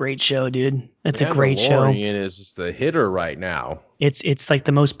that's a great show, dude. That's a great show. Mandalorian is just the hitter right now. It's like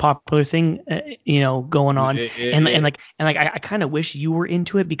the most popular thing, going on. I kind of wish you were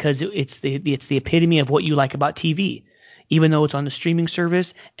into it because it's the epitome of what you like about TV. Even though it's on the streaming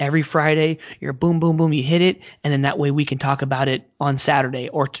service, every Friday you're boom, boom, boom, you hit it, and then that way we can talk about it on Saturday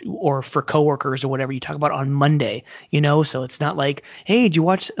or for coworkers or whatever you talk about on Monday, So it's not like, hey, did you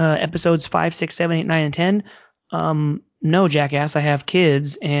watch episodes 5, 6, 7, 8, 9, and 10? No, jackass, I have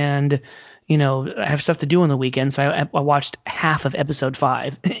kids and I have stuff to do on the weekend, so I watched half of episode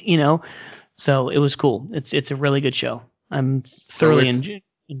 5, So it was cool. It's a really good show. I'm thoroughly enjoying.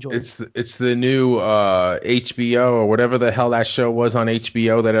 It's the new HBO or whatever the hell that show was on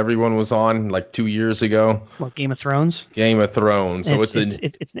HBO that everyone was on like 2 years ago. What, Game of Thrones? Game of Thrones. So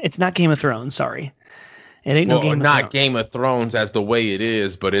it's not Game of Thrones. Sorry, it ain't no Game of Thrones. Not Game of Thrones as the way it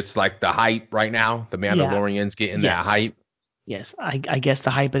is, but it's like the hype right now. The Mandalorian's getting that hype. Yes, I guess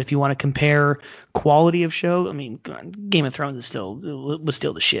the hype. But if you want to compare quality of show, I mean, Game of Thrones was still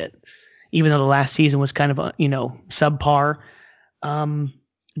the shit. Even though the last season was kind of subpar.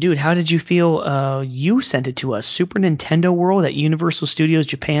 Dude, how did you feel? You sent it to us. Super Nintendo World at Universal Studios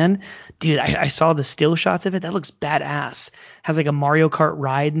Japan. Dude, I saw the still shots of it. That looks badass. Has like a Mario Kart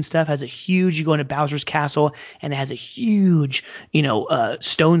ride and stuff. You go into Bowser's castle and it has a huge,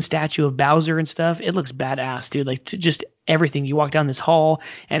 stone statue of Bowser and stuff. It looks badass, dude. Like just everything. You walk down this hall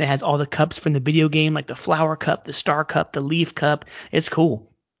and it has all the cups from the video game, like the flower cup, the star cup, the leaf cup. It's cool.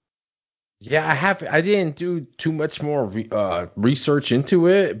 Yeah, I didn't do too much more research into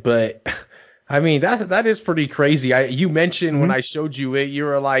it, but I mean that is pretty crazy. You mentioned when I showed you it, you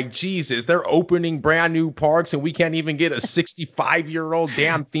were like, Jesus, they're opening brand new parks and we can't even get a 65-year-old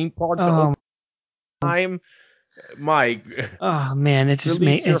damn theme park to open time. Mike, oh man, it's just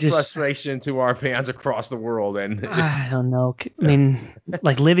release your frustration to our fans across the world. And I don't know. I mean,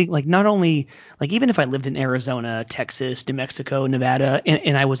 like living, like not only like even if I lived in Arizona, Texas, New Mexico, Nevada,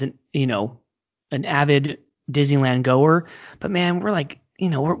 and I wasn't, an avid Disneyland goer, but man, we're like,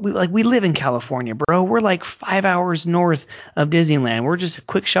 we live in California, bro. We're like 5 hours north of Disneyland. We're just a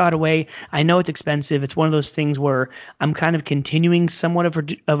quick shot away. I know it's expensive. It's one of those things where I'm kind of continuing somewhat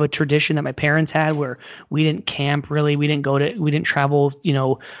of a tradition that my parents had where we didn't camp really. We didn't travel,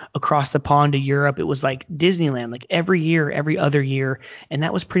 across the pond to Europe. It was like Disneyland, like every year, every other year. And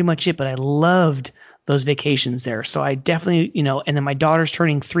that was pretty much it. But I loved those vacations there. So I definitely, and then my daughter's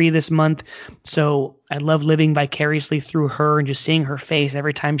turning 3 this month. So I love living vicariously through her and just seeing her face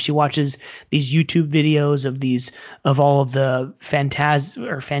every time she watches these YouTube videos of all of the Fantasia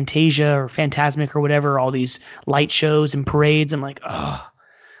or Fantasmic or whatever, all these light shows and parades. I'm like, oh,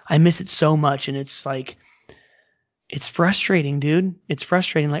 I miss it so much. And it's like, it's frustrating, dude. It's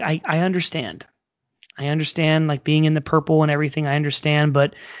frustrating. Like I understand. I understand like being in the purple and everything. I understand,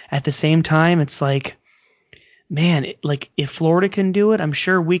 but at the same time, it's like, man, like if Florida can do it, I'm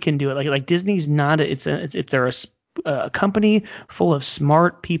sure we can do it. Like Disney's not. They're a company full of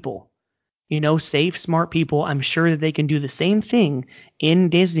smart people, safe, smart people. I'm sure that they can do the same thing in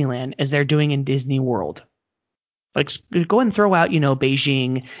Disneyland as they're doing in Disney World. Like go and throw out,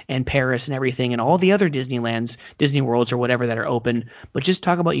 Beijing and Paris and everything and all the other Disneylands, Disney Worlds or whatever that are open, but just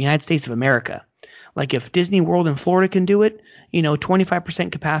talk about United States of America. Like if Disney World in Florida can do it,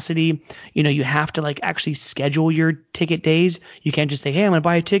 25% capacity, you have to like actually schedule your ticket days. You can't just say, hey, I'm going to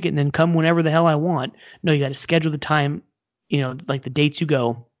buy a ticket and then come whenever the hell I want. No, you got to schedule the time, like the dates you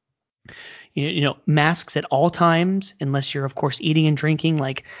go. Masks at all times, unless you're, of course, eating and drinking.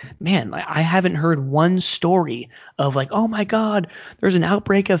 Like, man, I haven't heard one story of like, oh my God, there's an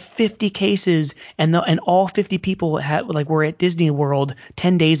outbreak of 50 cases and all 50 people were at Disney World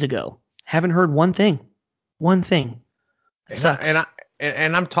 10 days ago. Haven't heard one thing. It sucks.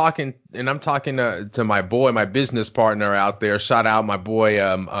 And I'm talking to my boy, my business partner out there. Shout out my boy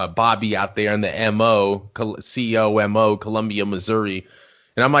Bobby out there in the CEO MO, Columbia, Missouri.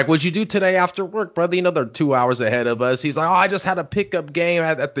 And I'm like, what'd you do today after work, brother? You know, they're 2 hours ahead of us. He's like, oh, I just had a pickup game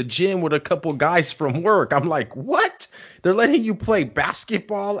at the gym with a couple guys from work. I'm like, what? They're letting you play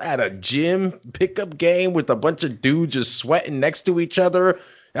basketball at a gym pickup game with a bunch of dudes just sweating next to each other?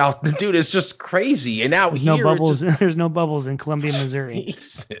 Now, dude, it's just crazy. And out here, there's no bubbles in Columbia, Missouri.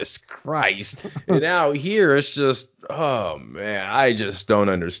 Jesus Christ. And out here, it's just, oh, man, I just don't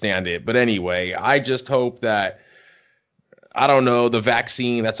understand it. But anyway, I just hope that, I don't know, the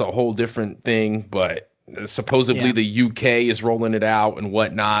vaccine, that's a whole different thing, but supposedly the UK is rolling it out and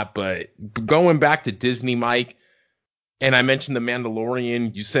whatnot. But going back to Disney, Mike, and I mentioned The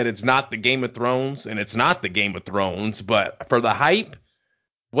Mandalorian, you said it's not the Game of Thrones, and it's not the Game of Thrones, but for the hype,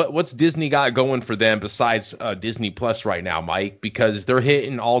 what's Disney got going for them besides Disney Plus right now, Mike? Because they're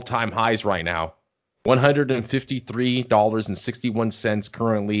hitting all-time highs right now. $153.61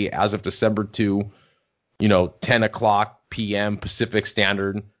 currently as of December 2, 10 o'clock p.m. Pacific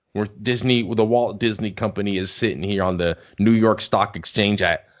Standard, where the Walt Disney Company is sitting here on the New York Stock Exchange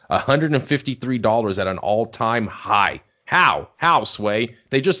at $153 at an all-time high. How, Sway?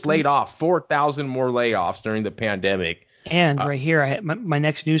 They just laid off 4,000 more layoffs during the pandemic. And right here, I have my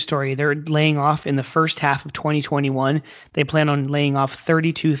next news story. They're laying off in the first half of 2021. They plan on laying off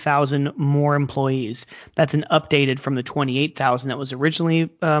 32,000 more employees. That's an updated from the 28,000 that was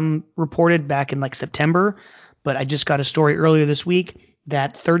originally reported back in like September. But I just got a story earlier this week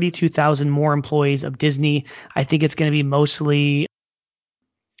that 32,000 more employees of Disney. I think it's going to be mostly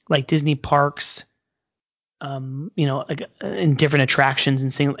like Disney parks, in different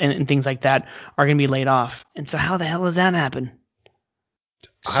attractions and things like that are going to be laid off. And so how the hell does that happen?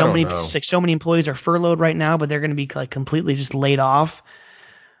 So many employees are furloughed right now, but they're going to be like completely just laid off.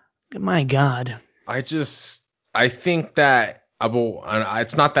 My God. I think that,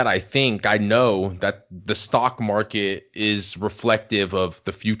 it's not that I think, I know that the stock market is reflective of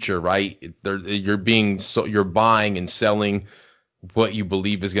the future, right? You're buying and selling what you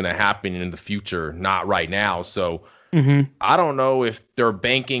believe is going to happen in the future, not right now. So I don't know if they're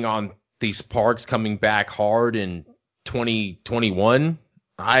banking on these parks coming back hard in 2021.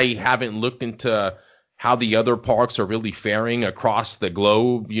 I haven't looked into how the other parks are really faring across the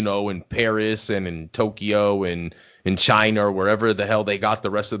globe, in Paris and in Tokyo and in China or wherever the hell they got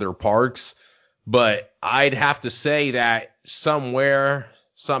the rest of their parks. But I'd have to say that somewhere,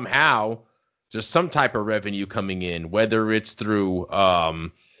 somehow, there's some type of revenue coming in, whether it's through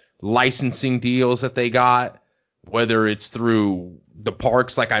licensing deals that they got, whether it's through the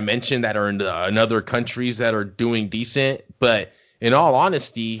parks, like I mentioned, that are in other countries that are doing decent. But in all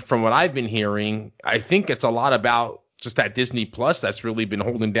honesty, from what I've been hearing, I think it's a lot about just that Disney Plus that's really been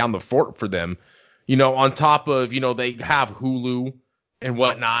holding down the fort for them. On top of, they have Hulu and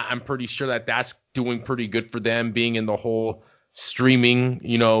whatnot. I'm pretty sure that that's doing pretty good for them, being in the whole streaming,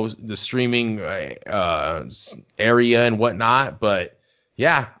 the streaming area and whatnot. But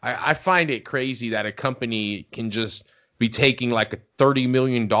yeah, I find it crazy that a company can just be taking like a $30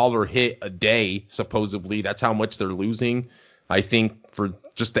 million hit a day, supposedly. That's how much they're losing, I think, for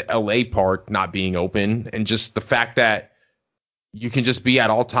just the LA park not being open, and just the fact that you can just be at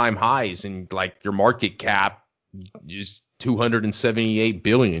all-time highs and like your market cap is $278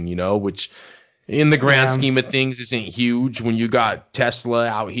 billion, which in the grand scheme of things isn't huge when you got Tesla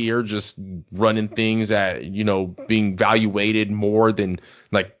out here just running things at, being valuated more than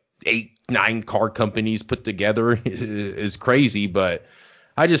like 8-9 car companies put together is crazy. But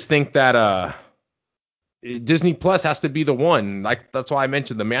I just think that Disney Plus has to be the one. Like, that's why I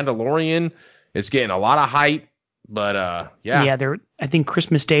mentioned The Mandalorian. It's getting a lot of hype. But I think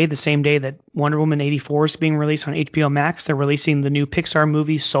Christmas Day, the same day that Wonder Woman 84 is being released on HBO Max, they're releasing the new Pixar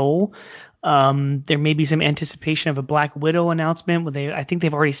movie Soul. There may be some anticipation of a Black Widow announcement. I think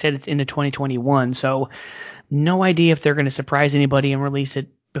they've already said it's into 2021. So no idea if they're going to surprise anybody and release it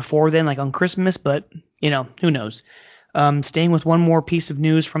before then, like on Christmas. But, who knows? Staying with one more piece of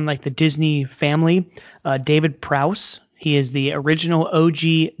news from like the Disney family, David Prowse. He is the original OG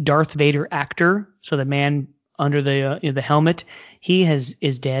Darth Vader actor. So the man under the helmet, he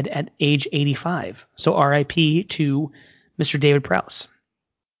is dead at age 85. So R.I.P. to Mr. David Prowse.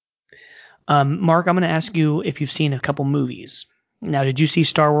 Mark, I'm going to ask you if you've seen a couple movies. Now, did you see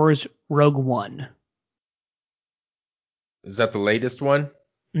Star Wars Rogue One? Is that the latest one?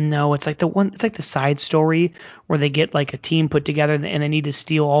 No, it's like the side story where they get like a team put together and they need to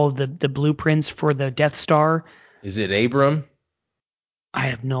steal all of the blueprints for the Death Star. Is it Abram? I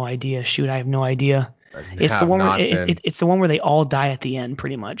have no idea. Shoot, I have no idea. It's the one it's the one where they all die at the end,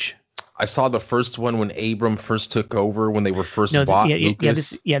 pretty much. I saw the first one when Abram first took over, when they were first bought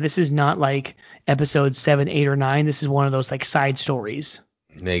Lucas. This is not like episode 7, 8, or 9. This is one of those like side stories.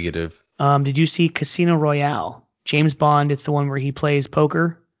 Negative. Did you see Casino Royale? James Bond, it's the one where he plays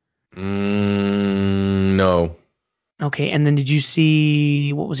poker. No. Okay, and then did you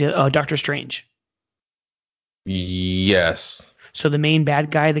see, what was it? Doctor Strange. Yes. So the main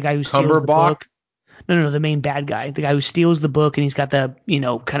bad guy, the guy who steals the book. No, the main bad guy, the guy who steals the book, and he's got the,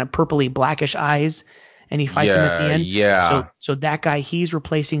 kind of purpley blackish eyes, and he fights him at the end. Yeah. So that guy, he's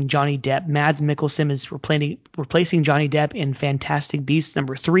replacing Johnny Depp. Mads Mikkelsen is replacing Johnny Depp in Fantastic Beasts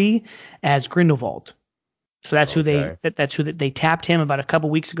 #3 as Grindelwald. So that's who they tapped him about a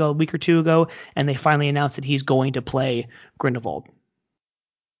week or two ago, and they finally announced that he's going to play Grindelwald.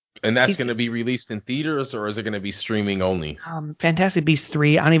 And that's going to be released in theaters, or is it going to be streaming only? Fantastic Beasts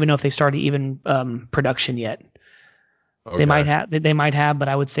 3, I don't even know if they started even production yet. Okay. They might have, but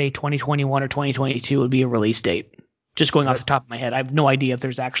I would say 2021 or 2022 would be a release date. Just going off the top of my head, I have no idea if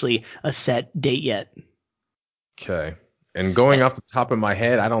there's actually a set date yet. Okay. And going off the top of my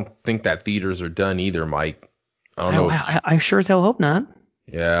head, I don't think that theaters are done either, Mike. I don't know. I sure as hell hope not.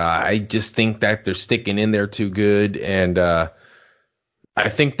 Yeah, I just think that they're sticking in there too good, and I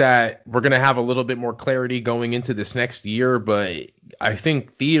think that we're going to have a little bit more clarity going into this next year, but I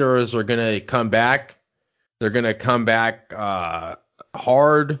think theaters are going to come back. They're going to come back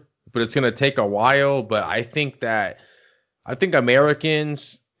hard, but it's going to take a while. But I think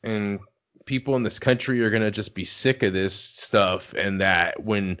Americans and people in this country are going to just be sick of this stuff, and that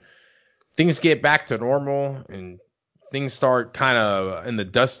when things get back to normal and things start and the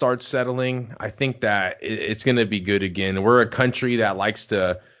dust starts settling, I think that it's going to be good again. We're a country that likes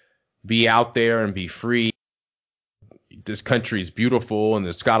to be out there and be free. This country is beautiful, and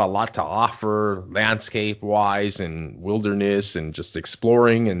it's got a lot to offer landscape wise and wilderness and just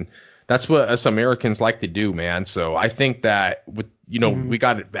exploring. And that's what us Americans like to do, man. So I think that we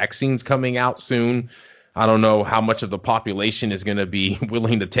got vaccines coming out soon. I don't know how much of the population is going to be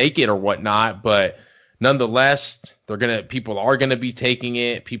willing to take it or whatnot, but nonetheless, people are gonna be taking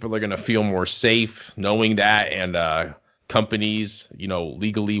it. People are gonna feel more safe knowing that, and companies,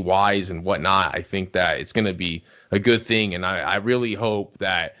 legally wise and whatnot. I think that it's gonna be a good thing, and I really hope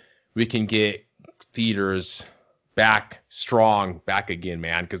that we can get theaters back again,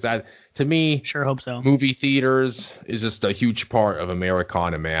 man. Because that, to me, sure hope so. Movie theaters is just a huge part of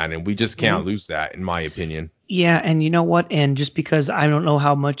Americana, man, and we just can't lose that, in my opinion. Yeah, and you know what? And just because I don't know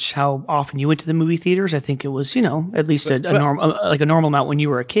how often you went to the movie theaters, I think it was, at least a normal amount when you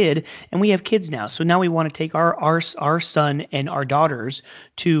were a kid. And we have kids now, so now we want to take our son and our daughters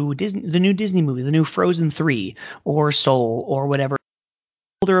to the new Disney movie, the new Frozen 3 or Soul or whatever.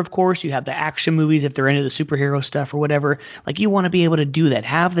 Older, of course, you have the action movies if they're into the superhero stuff or whatever. Like, you want to be able to do that.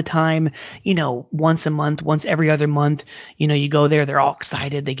 Have the time, once a month, once every other month. You go there, they're all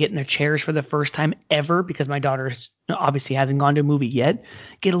excited. They get in their chairs for the first time ever, because my daughter obviously hasn't gone to a movie yet.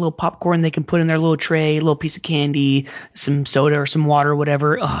 Get a little popcorn they can put in their little tray, a little piece of candy, some soda or some water,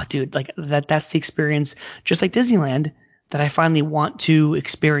 whatever. Oh, dude, like that's the experience, just like Disneyland, that I finally want to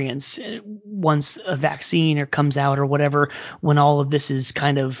experience once a vaccine comes out or whatever, when all of this is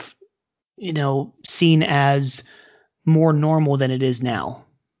kind of, seen as more normal than it is now.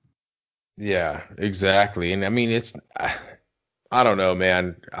 Yeah, exactly. And I mean, I don't know,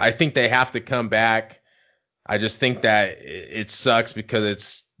 man. I think they have to come back. I just think that it sucks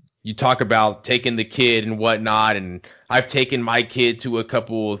because you talk about taking the kid and whatnot, and I've taken my kid to a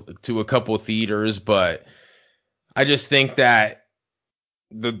couple theaters, but I just think that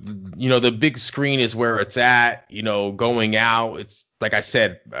the big screen is where it's at. Going out, it's like I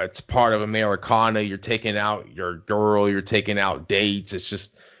said, it's part of Americana. You're taking out your girl, you're taking out dates. It's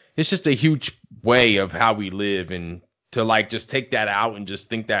just a huge way of how we live, and to just take that out and just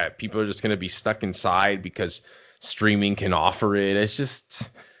think that people are just going to be stuck inside because streaming can offer it. It's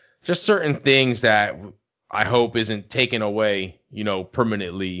just certain things that I hope isn't taken away,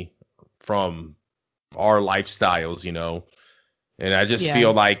 permanently from our lifestyles, and I just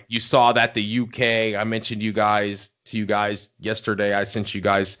feel like you saw that the UK, I mentioned to you guys yesterday, I sent you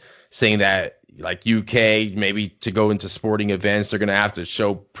guys saying that like UK, maybe to go into sporting events, they're going to have to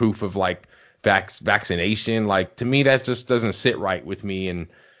show proof of vaccination. Like, to me, that just doesn't sit right with me. And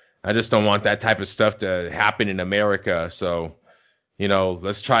I just don't want that type of stuff to happen in America. So,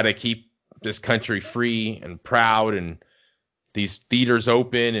 let's try to keep this country free and proud, and these theaters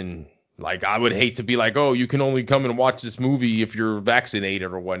open. And I would hate to be like, oh, you can only come and watch this movie if you're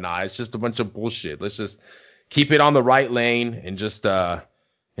vaccinated or whatnot. It's just a bunch of bullshit. Let's just keep it on the right lane and just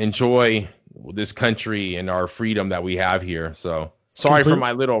enjoy this country and our freedom that we have here. So sorry for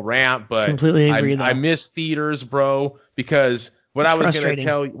my little rant, but completely agree, I miss theaters, bro, because what I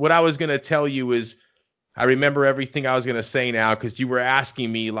was gonna tell you is I remember everything I was going to say now because you were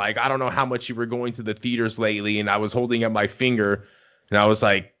asking me, like, I don't know how much you were going to the theaters lately. And I was holding up my finger and I was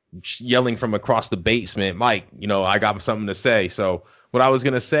like yelling from across the basement, Mike, I got something to say. So what I was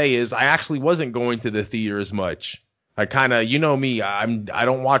going to say is I actually wasn't going to the theaters much. I kind of, me, I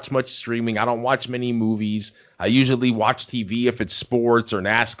don't watch much streaming. I don't watch many movies. I usually watch TV if it's sports or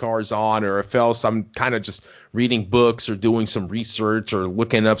NASCAR's on, or if else I'm kind of just reading books or doing some research or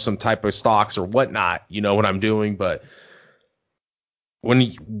looking up some type of stocks or whatnot. You know what I'm doing. But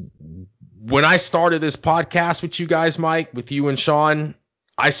when I started this podcast with you guys, Mike, with you and Sean,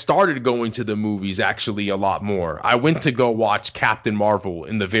 I started going to the movies actually a lot more. I went to go watch Captain Marvel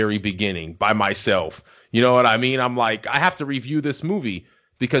in the very beginning by myself. You know what I mean? I'm like, I have to review this movie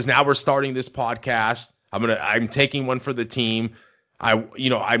because now we're starting this podcast. I'm taking one for the team. I'm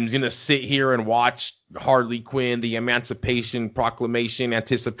going to sit here and watch Harley Quinn, the Emancipation Proclamation,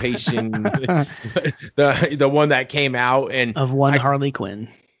 Anticipation, the one that came out Harley Quinn.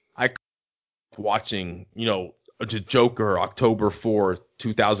 I watching, the Joker, October 4th,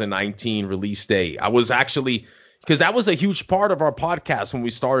 2019 release date. I was actually, because that was a huge part of our podcast when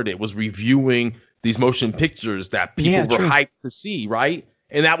we started it, was reviewing these motion pictures that people were hyped to see, right?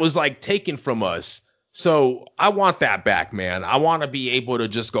 And that was like taken from us. So I want that back, man. I want to be able to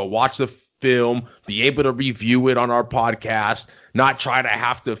just go watch the film, be able to review it on our podcast, not try to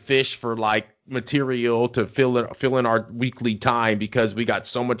have to fish for like material to fill in our weekly time because we got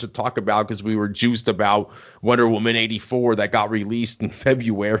so much to talk about because we were juiced about Wonder Woman 84 that got released in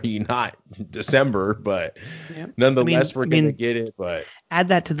February, not December, but nonetheless, we're going to get it. But add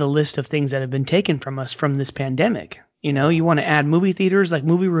that to the list of things that have been taken from us from this pandemic. You want to add movie theaters, like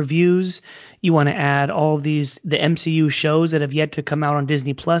movie reviews. You want to add all of the MCU shows that have yet to come out on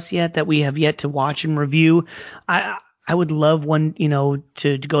Disney Plus yet that we have yet to watch and review. I would love one,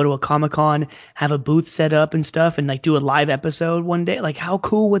 to go to a Comic-Con, have a booth set up and stuff and like do a live episode one day. Like how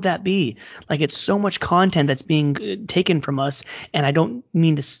cool would that be? Like it's so much content that's being taken from us. And I don't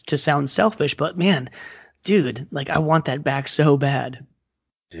mean to sound selfish, but man, dude, like I want that back so bad.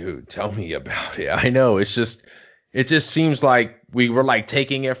 Dude, tell me about it. I know it just seems like we were like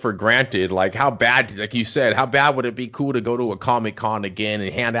taking it for granted. Like how bad, like you said, how bad would it be cool to go to a Comic-Con again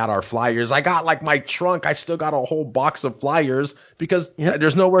and hand out our flyers? I got like my trunk. I still got a whole box of flyers because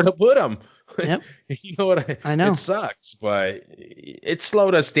there's nowhere to put them. Yep. You know what I know. It sucks, but it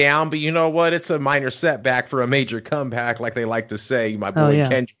slowed us down. But you know what? It's a minor setback for a major comeback, like they like to say, my boy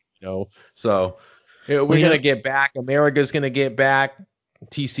Kendrick, So we're going to get back. America's going to get back.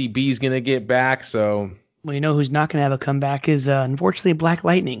 TCB's going to get back. So. Well, who's not going to have a comeback is, unfortunately, Black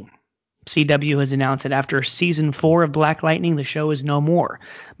Lightning. CW has announced that after season 4 of Black Lightning, the show is no more.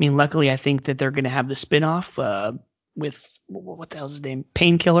 I mean, luckily, I think that they're going to have the spinoff with, what the hell's his name?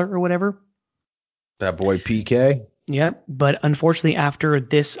 Painkiller or whatever. That boy PK? Yep. But unfortunately, after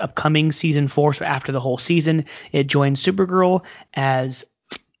this upcoming season 4, so after the whole season, it joins Supergirl as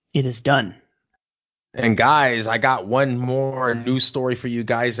it is done. And guys, I got one more news story for you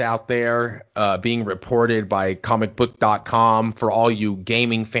guys out there, being reported by comicbook.com for all you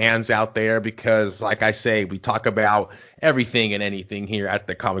gaming fans out there, because like I say, we talk about everything and anything here at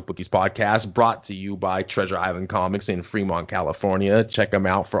the Comic Bookies podcast, brought to you by Treasure Island Comics in Fremont, California. Check them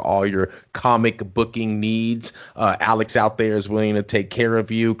out for all your comic booking needs. Alex out there is willing to take care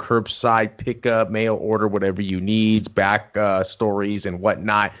of you, curbside pickup, mail order, whatever you need, back stories and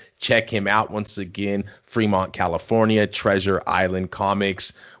whatnot. Check him out once again, Fremont, California, Treasure Island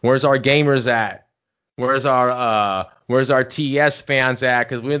Comics. Where's our gamers at? Where's our TS fans at?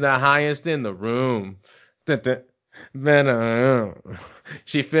 Because we're the highest in the room.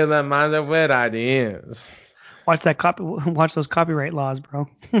 She filling minds up with ideas. Watch those copyright laws, bro.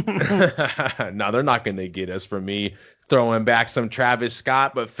 No, they're not going to get us for me throwing back some Travis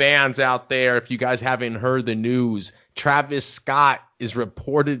Scott. But fans out there, if you guys haven't heard the news, Travis Scott is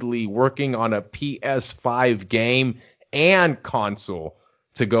reportedly working on a PS5 game and console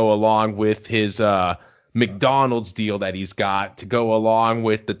to go along with his McDonald's deal that he's got, to go along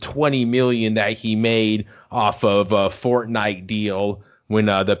with the $20 million that he made off of a Fortnite deal when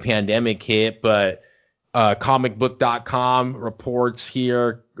the pandemic hit. But comicbook.com reports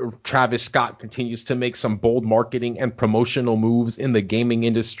here Travis Scott continues to make some bold marketing and promotional moves in the gaming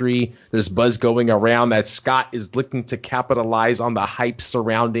industry. There's buzz going around that Scott is looking to capitalize on the hype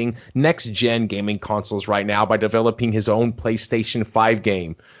surrounding next-gen gaming consoles right now by developing his own PlayStation 5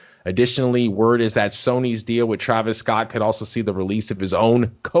 game. Additionally, word is that Sony's deal with Travis Scott could also see the release of his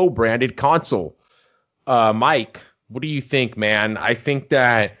own co-branded console. Mike, what do you think, man? I think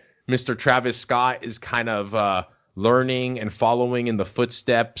that Mr. Travis Scott is kind of learning and following in the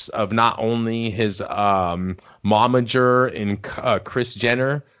footsteps of not only his momager in Kris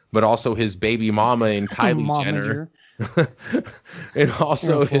Jenner, but also his baby mama in Kylie Jenner. And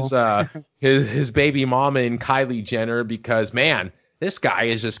also his baby mama in Kylie Jenner, because man, this guy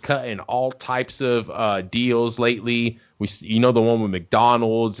is just cutting all types of deals lately. The one with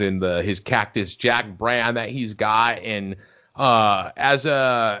McDonald's and his Cactus Jack brand that he's got. And as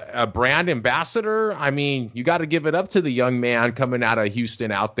a brand ambassador, I mean, you got to give it up to the young man coming out of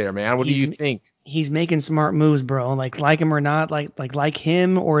Houston out there, man. What do you think? He's making smart moves, bro. Like him or not, like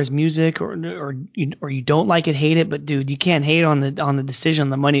him or his music, or you don't like it, hate it, but dude, you can't hate on the decision, on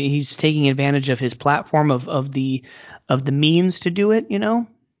the money. He's taking advantage of his platform, of the means to do it,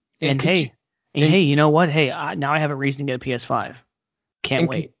 And hey, you know what? Hey, now I have a reason to get a PS5. Can't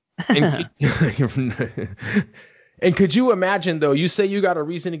wait. And could you imagine, though, you say you got a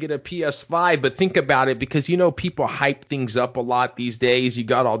reason to get a PS5, but think about it, because, people hype things up a lot these days. You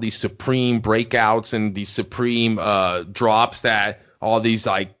got all these Supreme breakouts and these Supreme drops that all these,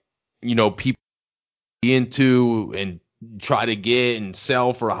 people into and try to get and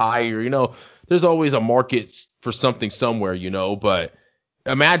sell for higher. There's always a market for something somewhere, but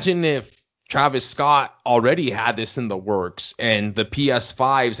imagine if Travis Scott already had this in the works and the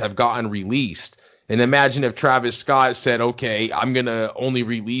PS5s have gotten released. And imagine if Travis Scott said, okay, I'm going to only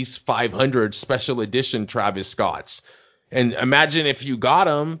release 500 special edition Travis Scotts. And imagine if you got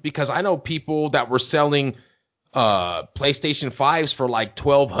them, because I know people that were selling PlayStation 5s for like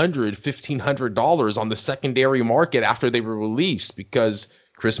 $1,200, $1,500 on the secondary market after they were released, because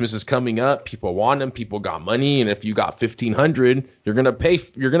Christmas is coming up. People want them. People got money. And if you got $1,500, you're going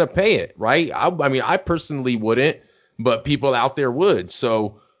to pay it, right? I mean, I personally wouldn't, but people out there would.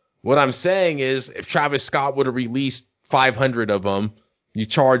 So what I'm saying is, if Travis Scott would have released 500 of them, you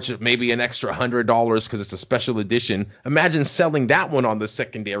charge maybe an extra $100 because it's a special edition. Imagine selling that one on the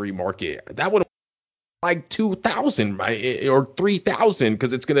secondary market. That would have like 2,000, right? Or 3,000,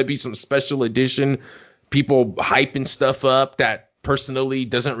 because it's going to be some special edition. People hyping stuff up that personally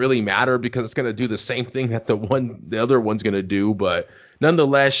doesn't really matter, because it's going to do the same thing that the other one's going to do. But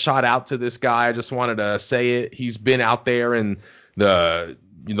nonetheless, shout out to this guy. I just wanted to say it. He's been out there in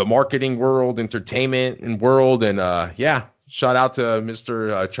the marketing world, entertainment and world, and shout out to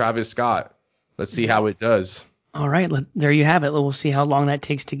Mr. Travis Scott. Let's see how it does. All right, there you have it. We'll see how long that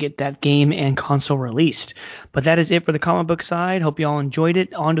takes to get that game and console released. But that is it for the comic book side. Hope you all enjoyed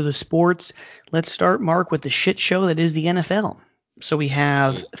it. On to the sports. Let's start, Mark, with the shit show that is the NFL. So we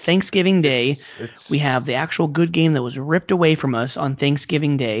have Thanksgiving Day. We have the actual good game that was ripped away from us on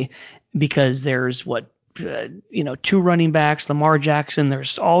Thanksgiving Day, because there's two running backs, Lamar Jackson,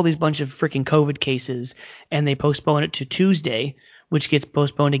 there's all these bunch of freaking COVID cases, and they postpone it to Tuesday, which gets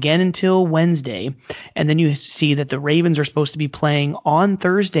postponed again until Wednesday. And then you see that the Ravens are supposed to be playing on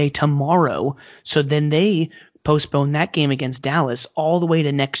Thursday tomorrow. So then they postpone that game against Dallas all the way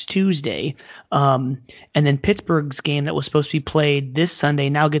to next Tuesday. And then Pittsburgh's game that was supposed to be played this Sunday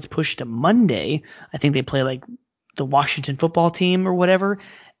now gets pushed to Monday. I think they play like the Washington football team or whatever.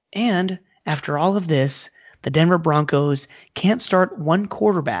 And after all of this, the Denver Broncos can't start one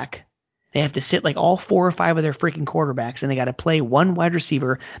quarterback. They have to sit like all 4 or 5 of their freaking quarterbacks, and they got to play one wide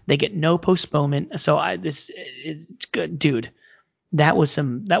receiver. They get no postponement. So this is good, dude. That was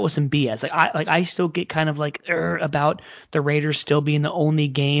some BS. I still get kind of about the Raiders still being the only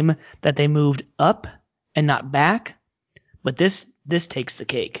game that they moved up and not back. But this takes the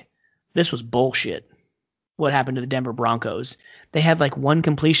cake. This was bullshit. What happened to the Denver Broncos? They had like one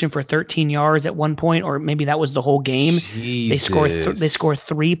completion for 13 yards at one point, or maybe that was the whole game. Jesus. They scored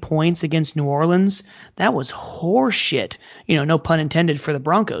 3 points against New Orleans. That was horseshit. No pun intended for the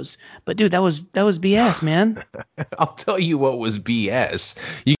Broncos. But dude, that was BS, man. I'll tell you what was BS.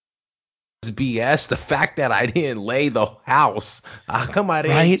 BS, the fact that I didn't lay the house. How come I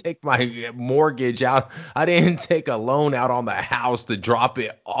didn't take my mortgage out? I didn't take a loan out on the house to drop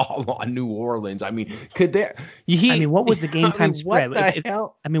it all on New Orleans. I mean, what was the game time spread? What the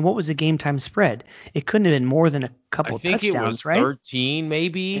hell? What was the game time spread? It couldn't have been more than a couple of touchdowns, right? I think it was 13,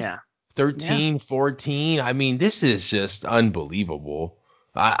 maybe. Yeah. 13, 14. I mean, this is just unbelievable.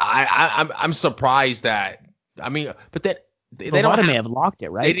 I'm surprised that. I mean, but that. They may have locked it,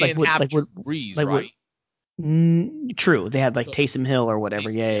 right? They didn't have Breeze, right? True. They had Taysom Hill or whatever.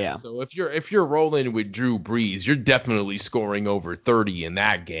 Yeah. So if you're rolling with Drew Brees, you're definitely scoring over 30 in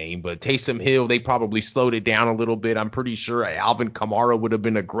that game. But Taysom Hill, they probably slowed it down a little bit. I'm pretty sure Alvin Kamara would have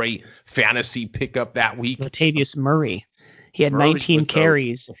been a great fantasy pickup that week. Latavius Murray, he had 19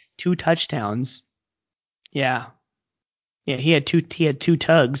 carries, 2 touchdowns. Yeah. He had two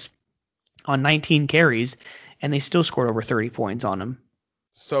tugs on 19 carries. and they still scored over 30 points on them.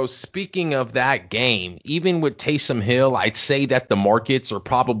 So speaking of that game, even with Taysom Hill, I'd say that the markets are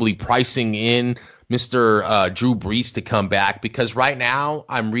probably pricing in Mr. Drew Brees to come back, because right now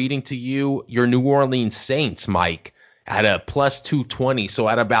I'm reading to you your New Orleans Saints, Mike, at a plus 220, so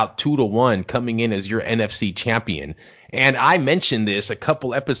at about 2-1 coming in as your NFC champion. And I mentioned this a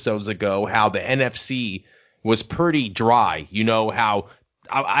couple episodes ago, how the NFC was pretty dry. You know, how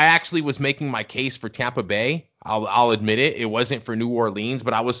I actually was making my case for Tampa Bay. I'll admit it. It wasn't for New Orleans,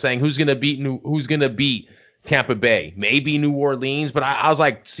 but I was saying who's gonna beat Tampa Bay? Maybe New Orleans, but I was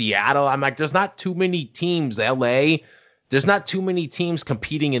like Seattle. I'm like, there's not too many teams. LA, there's not too many teams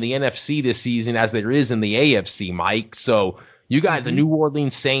competing in the NFC this season as there is in the AFC, Mike. So you got the New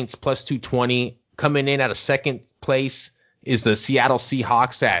Orleans Saints plus 220. Coming in at a second place is the Seattle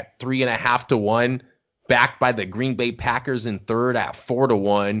Seahawks at 3.5-1. Backed by the Green Bay Packers in third at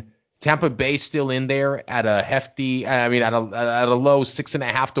 4-1. Tampa Bay still in there at a hefty, at a low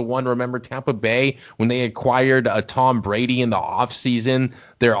 6.5-1. Remember Tampa Bay, when they acquired Tom Brady in the offseason,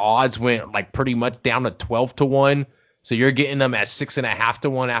 their odds went like pretty much down to 12-1. So you're getting them at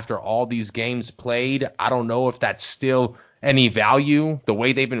 6.5-1 after all these games played. I don't know if that's still any value the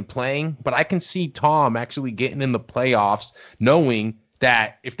way they've been playing, but I can see Tom actually getting in the playoffs, knowing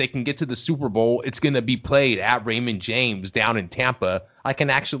that if they can get to the Super Bowl, it's going to be played at Raymond James down in Tampa. I can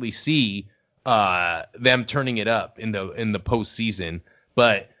actually see them turning it up in the postseason.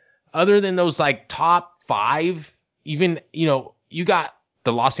 But other than those like top five, even, you know, you got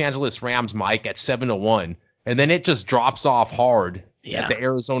the Los Angeles Rams, Mike, at 7-1, and then it just drops off hard at the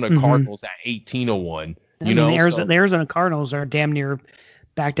Arizona Cardinals at 18-1. The Arizona Cardinals are damn near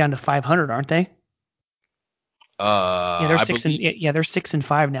back down to 500, aren't they? They're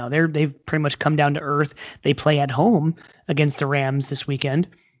 6-5 now. They've pretty much come down to earth. They play at home against the Rams this weekend.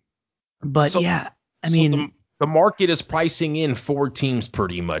 But the market is pricing in 4 teams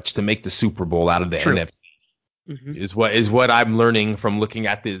pretty much to make the Super Bowl out of the NFC. Is what I'm learning from looking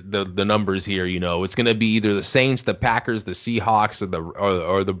at the numbers here. You know, it's going to be either the Saints, the Packers, the Seahawks,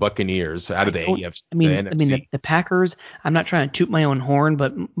 or the Buccaneers out of the AFC. The Packers. I'm not trying to toot my own horn,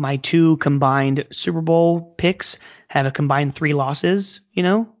 but my 2 combined Super Bowl picks have a combined 3 losses. You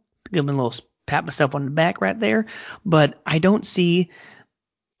know, give me a little pat myself on the back right there. But I don't see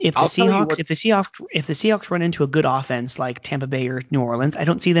if the Seahawks run into a good offense like Tampa Bay or New Orleans, I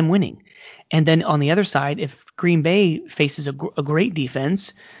don't see them winning. And then on the other side, if Green Bay faces a great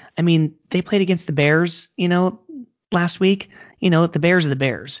defense, I mean, they played against the Bears, you know, last week. You know, the Bears are the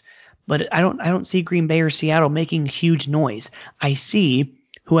Bears, but I don't see Green Bay or Seattle making huge noise. I see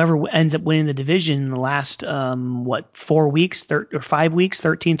whoever ends up winning the division in the last 4 weeks or 5 weeks,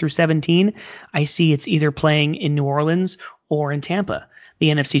 13 through 17. I see it's either playing in New Orleans or in Tampa, the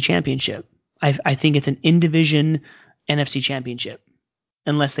NFC Championship. I think it's an in-division NFC Championship,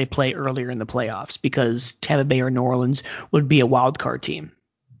 unless they play earlier in the playoffs, because Tampa Bay or New Orleans would be a wild card team.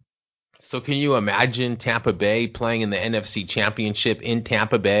 So can you imagine Tampa Bay playing in the NFC Championship in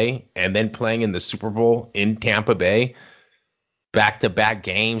Tampa Bay and then playing in the Super Bowl in Tampa Bay? Back-to-back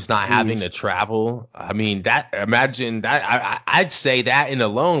games, not having to travel. I mean, imagine that. I'd say that in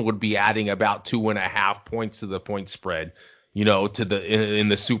alone would be adding about 2.5 points to the point spread, you know, in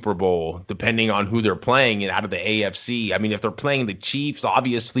the Super Bowl, depending on who they're playing and out of the AFC. I mean, if they're playing the Chiefs,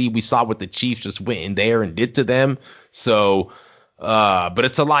 obviously we saw what the Chiefs just went in there and did to them. So, but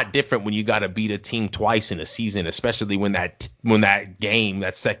it's a lot different when you got to beat a team twice in a season, especially when that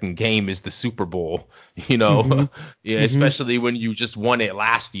second game is the Super Bowl, you know, especially when you just won it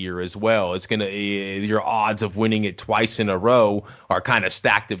last year as well. It's your odds of winning it twice in a row are kind of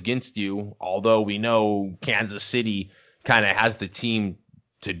stacked against you. Although we know Kansas City kind of has the team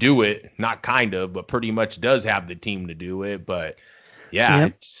to do it, not kind of, but pretty much does have the team to do it. But yeah.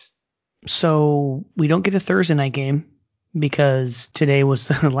 Yep. So we don't get a Thursday night game because today was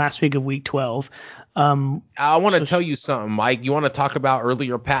the last week of week 12. I want to tell you something, Mike. You want to talk about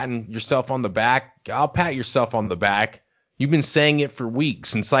earlier patting yourself on the back? I'll pat yourself on the back. You've been saying it for weeks,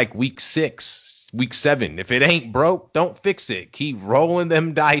 since like week 6, week 7. If it ain't broke, don't fix it. Keep rolling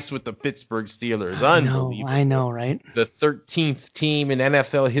them dice with the Pittsburgh Steelers. Unbelievable. I know, right? The 13th team in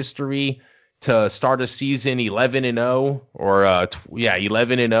NFL history to start a season 11-0 or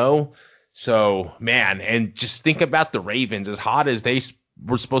 11-0. So, man, and just think about the Ravens, as hot as they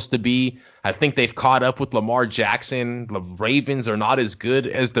were supposed to be. I think they've caught up with Lamar Jackson. The Ravens are not as good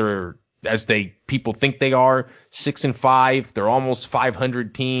as people think they are. 6-5. They're almost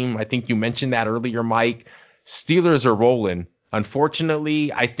 500 team. I think you mentioned that earlier, Mike. Steelers are rolling.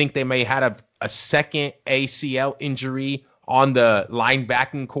 Unfortunately, I think they may have a second ACL injury on the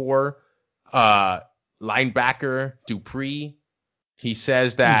linebacking core. linebacker Dupree. He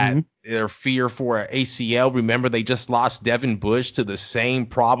says that their fear for ACL. Remember, they just lost Devin Bush to the same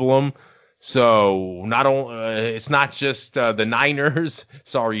problem. So it's not just the Niners.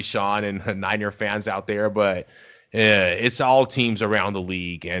 Sorry, Sean and Niner fans out there, but it's all teams around the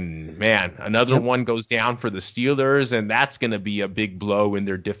league. And man, another one goes down for the Steelers, and that's going to be a big blow in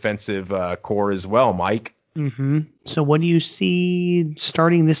their defensive core as well, Mike. So what do you see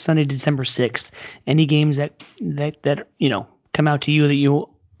starting this Sunday, December 6th? Any games that come out to you that you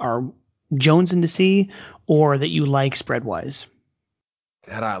are jonesing to see, or that you like spread wise?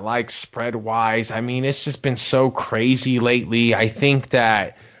 That I like spread wise. I mean, it's just been so crazy lately. I think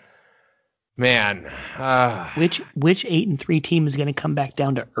that, man, which 8-3 team is going to come back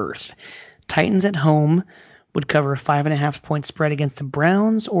down to earth? Titans at home would cover a 5.5 point spread against the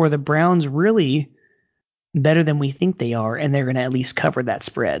Browns, or the Browns really better than we think they are, and they're going to at least cover that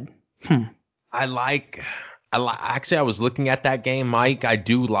spread. Actually, I was looking at that game, Mike. I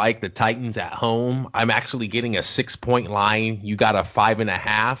do like the Titans at home. I'm actually getting a 6-point line. You got a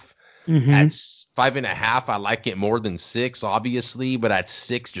 5.5. At 5.5, I like it more than 6, obviously, but at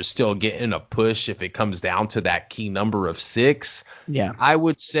 6, you're still getting a push if it comes down to that key number of 6. Yeah. I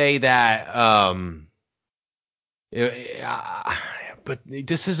would say that, but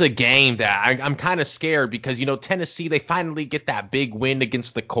this is a game that I'm kind of scared because, Tennessee, they finally get that big win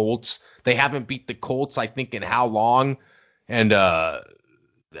against the Colts. They haven't beat the Colts, I think, in how long? And I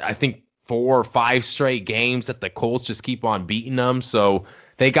think 4 or 5 straight games that the Colts just keep on beating them. So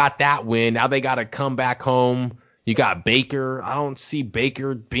they got that win. Now they got to come back home. You got Baker. I don't see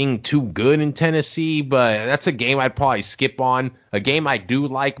Baker being too good in Tennessee, but that's a game I'd probably skip on. A game I do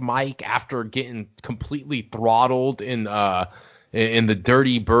like, Mike, after getting completely throttled in the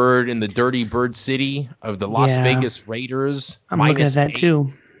Dirty Bird City of the Las Vegas Raiders. I'm looking at that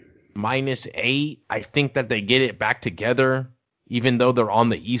too. -8. I think that they get it back together, even though they're on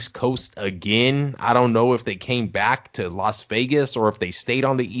the East Coast again. I don't know if they came back to Las Vegas or if they stayed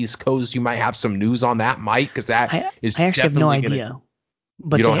on the East Coast. You might have some news on that, Mike, because I actually have no idea.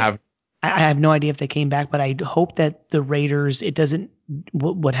 But I have no idea if they came back, but I hope that the Raiders,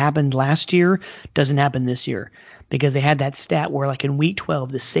 what happened last year doesn't happen this year, because they had that stat where, like, in week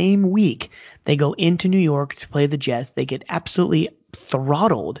 12, the same week, they go into New York to play the Jets. They get absolutely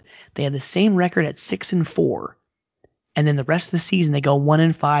throttled. They had the same record at 6-4. And then the rest of the season, they go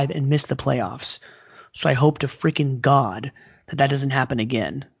 1-5 and miss the playoffs. So I hope to freaking God that doesn't happen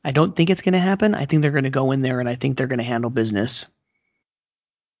again. I don't think it's going to happen. I think they're going to go in there, and I think they're going to handle business.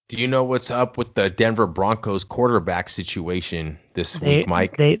 Do you know what's up with the Denver Broncos quarterback situation this week,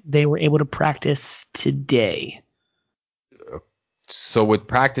 Mike? They were able to practice today. So with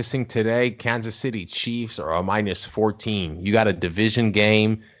practicing today, Kansas City Chiefs are a -14. You got a division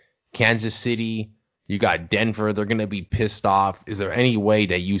game, Kansas City. You got Denver. They're going to be pissed off. Is there any way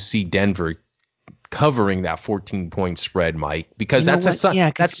that you see Denver covering that 14-point spread, Mike? Because that's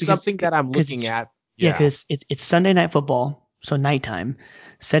something that I'm looking at. Yeah, because it's Sunday Night Football, so nighttime.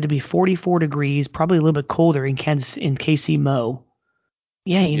 Said to be 44 degrees, probably a little bit colder in KC Mo.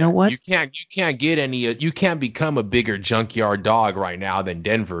 Yeah, you know what? You can't become a bigger junkyard dog right now than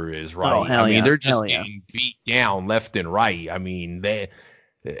Denver is, right? Oh, hell they're just getting beat down left and right. I mean, they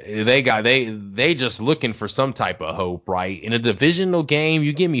just looking for some type of hope, right? In a divisional game,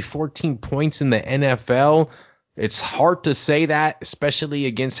 you give me 14 points in the NFL. It's hard to say that, especially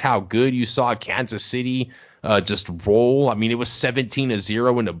against how good you saw Kansas City just roll. I mean, it was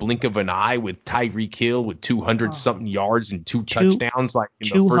 17-0 in a blink of an eye with Tyreek Hill with 200-something yards and 2 touchdowns. Like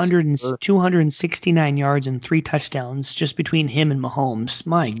 269 yards and 3 touchdowns just between him and Mahomes.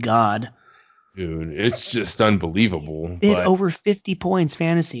 My God. Dude, it's just unbelievable. It over 50 points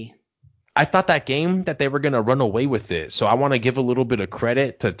fantasy. I thought that game that they were going to run away with it. So I want to give a little bit of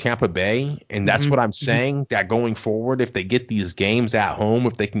credit to Tampa Bay. And that's what I'm saying, that going forward, if they get these games at home,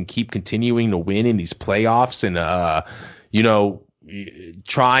 if they can keep continuing to win in these playoffs and,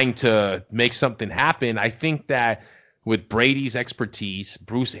 trying to make something happen, I think that with Brady's expertise,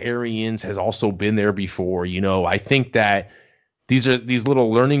 Bruce Arians has also been there before. I think that these are these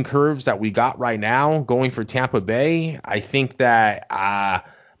little learning curves that we got right now going for Tampa Bay. I think that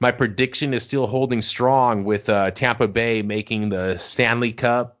my prediction is still holding strong with Tampa Bay making the Stanley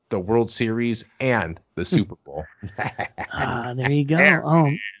Cup, the World Series, and the Super Bowl. There you go.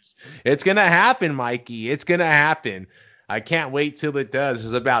 It's going to happen, Mikey. It's going to happen. I can't wait till it does.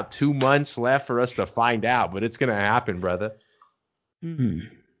 There's about 2 months left for us to find out, but it's going to happen, brother.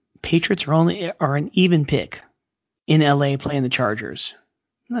 Patriots are an even pick in LA playing the Chargers.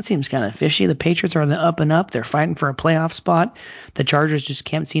 That seems kind of fishy. The Patriots are on the up and up. They're fighting for a playoff spot. The Chargers just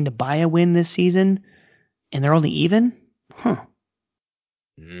can't seem to buy a win this season. and they're only even? Huh.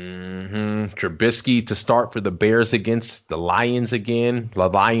 Trubisky to start for the Bears against the Lions again. The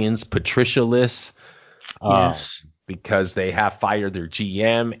Lions Patricia-less. Yes. Because they have fired their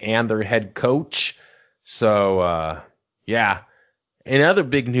GM and their head coach. So, yeah. And other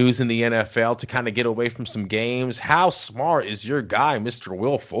big news in the NFL to kind of get away from some games. How smart is your guy, Mr.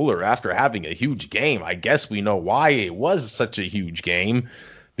 Will Fuller, after having a huge game? I guess we know why it was such a huge game,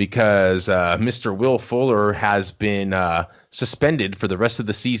 because Mr. Will Fuller has been suspended for the rest of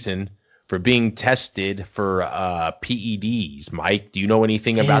the season for being tested for PEDs. Mike, do you know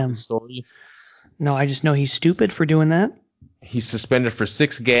anything about the story? No, I just know he's stupid for doing that. He's suspended for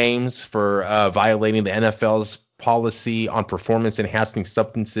 6 games for violating the NFL's policy on performance-enhancing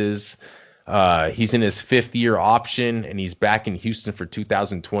substances. He's in his 5th-year option, and he's back in Houston for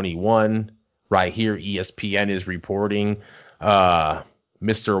 2021. Right here, ESPN is reporting.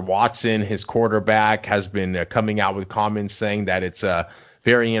 Mr. Watson, his quarterback, has been coming out with comments saying that it's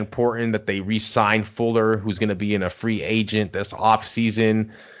very important that they re-sign Fuller, who's going to be in a free agent this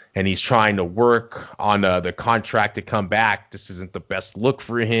offseason. And he's trying to work on the contract to come back. This isn't the best look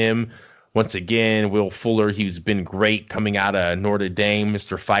for him. Once again, Will Fuller, he's been great coming out of Notre Dame,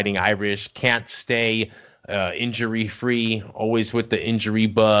 Mr. Fighting Irish. Can't stay injury-free, always with the injury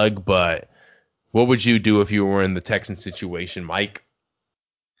bug. But what would you do if you were in the Texans situation, Mike?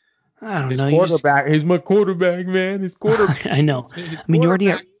 I don't know. His quarterback, he's my quarterback, man. His quarterback. I know. His you already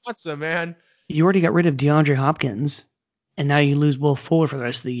got rid of DeAndre Hopkins. And now you lose Will Fuller for the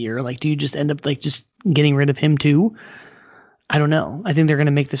rest of the year. Like, do you just end up just getting rid of him too? I don't know. I think they're going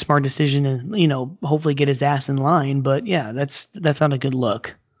to make the smart decision and, hopefully get his ass in line. But yeah, that's not a good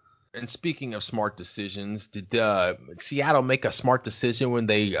look. And speaking of smart decisions, did Seattle make a smart decision when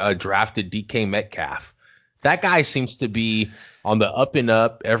they drafted DK Metcalf? That guy seems to be on the up and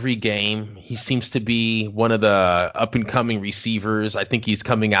up every game. He seems to be one of the up and coming receivers. I think he's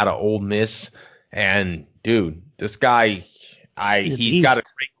coming out of Ole Miss. And dude, this guy, he's got a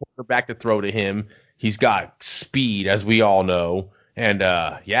great quarterback to throw to him. He's got speed, as we all know. And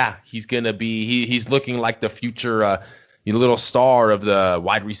he's gonna be. He's looking like the future little star of the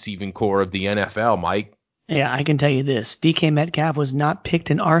wide receiving core of the NFL, Mike. Yeah, I can tell you this: DK Metcalf was not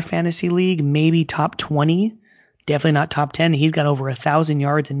picked in our fantasy league. Maybe top 20, definitely not top 10. He's got over 1,000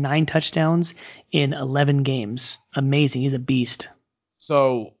 yards and 9 touchdowns in 11 games. Amazing. He's a beast.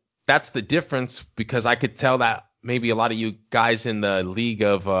 So that's the difference, because I could tell that maybe a lot of you guys in the league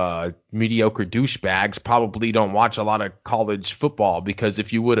of mediocre douchebags probably don't watch a lot of college football, because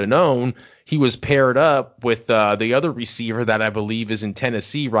if you would have known, he was paired up with the other receiver that I believe is in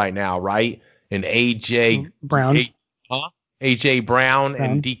Tennessee right now, right? And AJ Brown. AJ Brown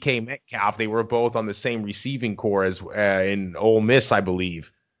and DK Metcalf. They were both on the same receiving core as in Ole Miss, I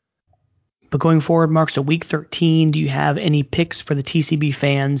believe. But going forward, Marks, to week 13, do you have any picks for the TCB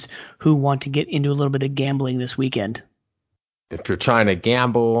fans who want to get into a little bit of gambling this weekend? If you're trying to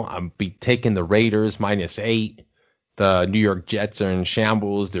gamble, I'll be taking the Raiders -8. The New York Jets are in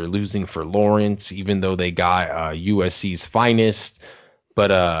shambles. They're losing for Lawrence, even though they got USC's finest.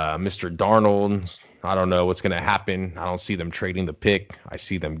 But Mr. Darnold, I don't know what's going to happen. I don't see them trading the pick. I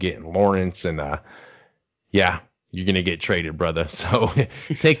see them getting Lawrence, and you're going to get traded, brother. So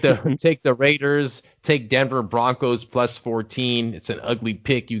take the Raiders, take Denver Broncos +14. It's an ugly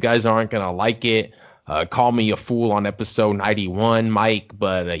pick. You guys aren't going to like it. Call me a fool on episode 91, Mike.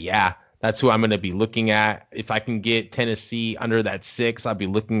 But that's who I'm going to be looking at. If I can get Tennessee under that 6, I'll be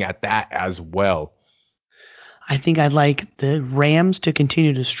looking at that as well. I think I'd like the Rams to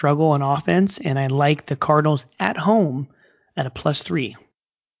continue to struggle on offense, and I like the Cardinals at home at a +3.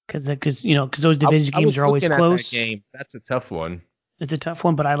 Because those division games are always close. That game. That's a tough one. It's a tough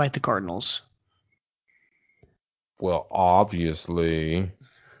one, but I like the Cardinals. Well, obviously.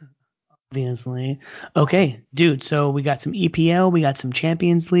 Okay, dude, so we got some EPL, we got some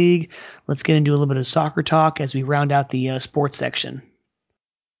Champions League. Let's get into a little bit of soccer talk as we round out the sports section.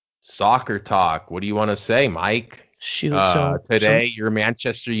 Soccer talk. What do you want to say, Mike? Shoot. Today, your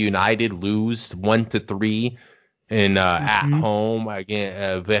Manchester United lose 1-3. And at home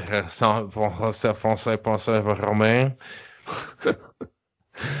again,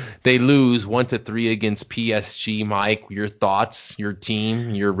 they lose 1-3 against PSG. Mike, your thoughts? Your team,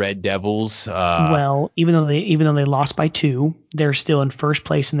 your Red Devils. Well, even though they lost by 2, they're still in first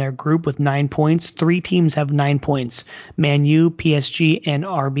place in their group with 9 points. 3 teams have 9 points: Man U, PSG, and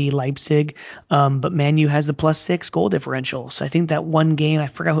RB Leipzig. But Man U has the +6 goal differential. So I think that one game, I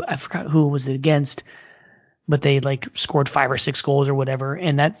forgot who was it against, but they scored 5 or 6 goals or whatever,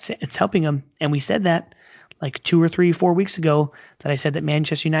 and it's helping them. And we said that 2 or 3, 4 weeks ago that I said that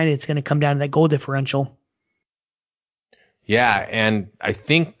Manchester United is going to come down to that goal differential. Yeah, and I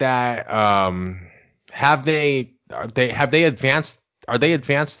think that have they advanced? Are they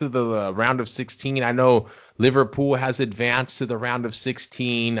advanced to the round of 16? I know Liverpool has advanced to the round of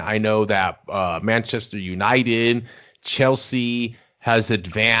 16. I know that Manchester United, Chelsea has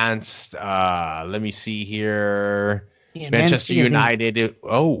advanced. Let me see here. Yeah, Manchester United.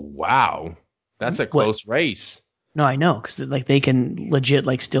 Oh wow, that's a close race. No, I know, because like they can legit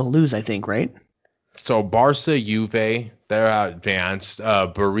like still lose, I think, right? So Barca, Juve, they're advanced.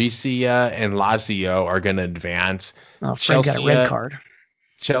 Borussia and Lazio are going to advance. Oh, Fred got a red card.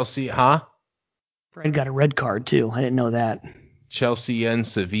 Chelsea, huh? Fred got a red card too. I didn't know that. Chelsea and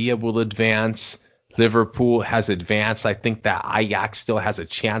Sevilla will advance. Liverpool has advanced. I think that Ajax still has a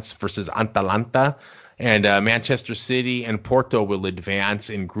chance versus Atalanta. And Manchester City and Porto will advance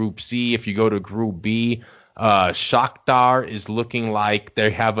in Group C. If you go to Group B, Shakhtar is looking like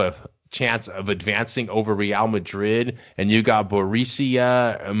they have a chance of advancing over Real Madrid. And you got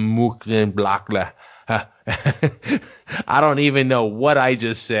Borussia Mönchengladbach. I don't even know what I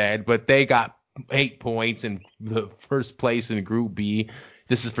just said, but they got 8 points in the first place in Group B.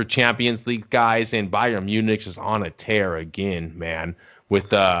 This is for Champions League guys, and Bayern Munich is on a tear again, man,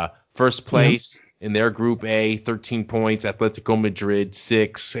 with first place in their Group A, 13 points, Atletico Madrid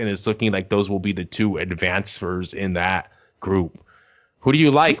 6, and it's looking like those will be the two advancers in that group. Who do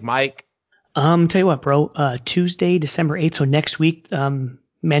you like, Mike? Tell you what, bro. Tuesday, December 8th, so next week,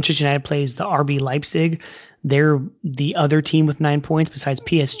 Manchester United plays the RB Leipzig. They're the other team with 9 points besides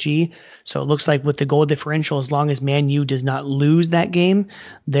PSG. So it looks like with the goal differential, as long as Man U does not lose that game,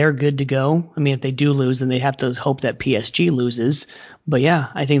 they're good to go. I mean, if they do lose, then they have to hope that PSG loses. But yeah,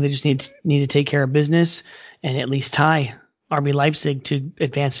 I think they just need to take care of business and at least tie RB Leipzig to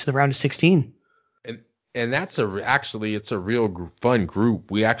advance to the round of 16. And that's it's a real fun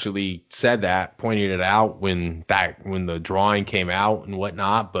group. We actually said that, pointed it out when the drawing came out and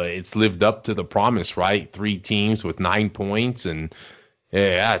whatnot, but it's lived up to the promise, right? 3 teams with 9 points, and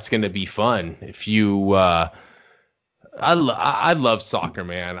yeah, it's going to be fun. If you, I love soccer,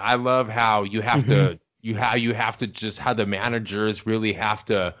 man. I love how you have to, how the managers really have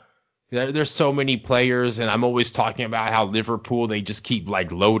to. There's so many players, and I'm always talking about how Liverpool, they just keep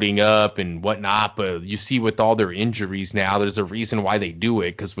like loading up and whatnot. But you see with all their injuries now, there's a reason why they do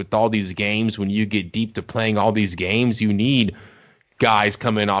it. Because with all these games, when you get deep to playing all these games, you need guys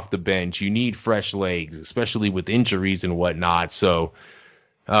coming off the bench. You need fresh legs, especially with injuries and whatnot. So,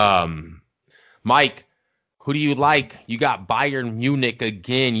 Mike, who do you like? You got Bayern Munich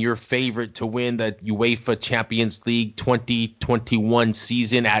again, your favorite to win the UEFA Champions League 2021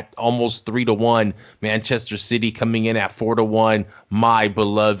 season at almost 3-1. Manchester City coming in at 4-1. My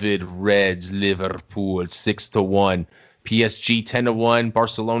beloved Reds, Liverpool 6-1. PSG 10-1.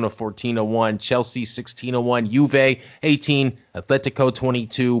 Barcelona 14-1. Chelsea 16-1. Juve 18. Atletico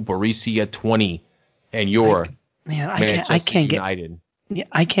 22. Borussia 20. And your Manchester United.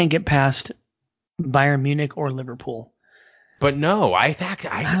 I can't get past Bayern Munich or Liverpool. But no, I beg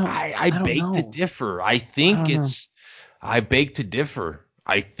to differ. I beg to differ.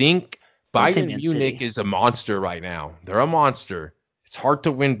 I think Bayern Munich is a monster right now. They're a monster. It's hard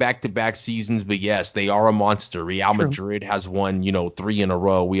to win back-to-back seasons, but yes, they are a monster. Real Madrid has won, 3 in a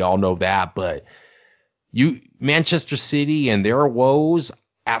row. We all know that. But Manchester City and their woes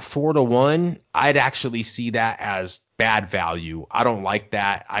at 4-1, I'd actually see that as bad value. I don't like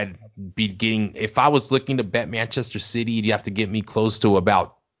that. I'd be getting, if I was looking to bet Manchester City, you'd have to get me close to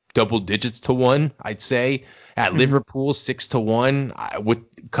about double digits to 1, I'd say. At Liverpool, 6-1, with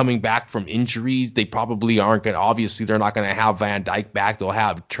coming back from injuries, they probably aren't going to, obviously they're not going to have Van Dijk back. They'll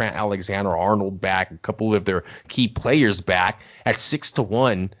have Trent Alexander-Arnold back, a couple of their key players back. At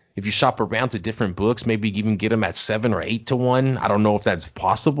 6-1, if you shop around to different books, maybe even get them at 7 or 8-1. I don't know if that's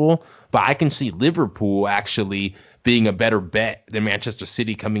possible, but I can see Liverpool actually being a better bet than Manchester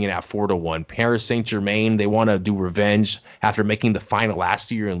City coming in at 4-1. Paris Saint-Germain, they want to do revenge after making the final last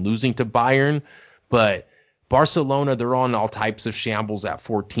year and losing to Bayern. But Barcelona, they're on all types of shambles at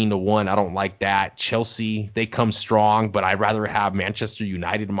 14-1. I don't like that. Chelsea, they come strong, but I'd rather have Manchester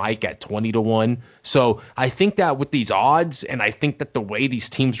United, Mike, at 20-1. So I think that with these odds, and I think that the way these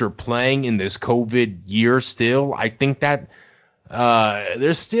teams are playing in this COVID year still, I think that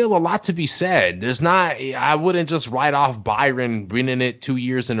there's still a lot to be said. I wouldn't just write off Bayern winning it 2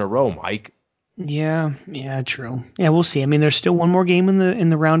 years in a row, Mike. Yeah, true. Yeah, we'll see. I mean, there's still one more game in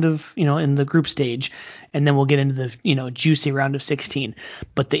the round of, in the group stage, and then we'll get into the, juicy round of 16.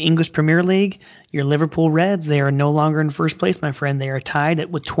 But the English Premier League, your Liverpool Reds, they are no longer in first place, my friend. They are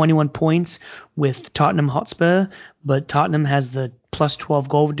tied with 21 points with Tottenham Hotspur, but Tottenham has the plus 12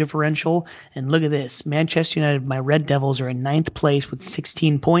 goal differential. And look at this. Manchester United, my Red Devils, are in 9th place with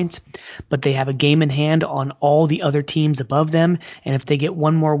 16 points, but they have a game in hand on all the other teams above them. And if they get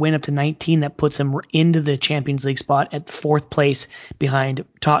one more win up to 19, that puts them into the Champions League spot at 4th place behind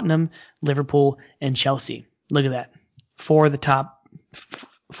Tottenham, Liverpool, and Chelsea. Look at that. Four of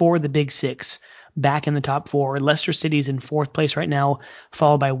the big six back in the top 4. Leicester City's in 4th place right now,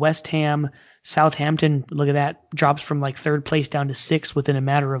 followed by West Ham. Southampton, look at that, drops from like 3rd place down to 6th within a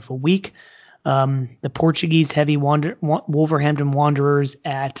matter of a week. The Portuguese heavy Wolverhampton Wanderers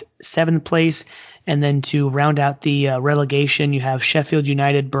at 7th place. And then to round out the relegation, you have Sheffield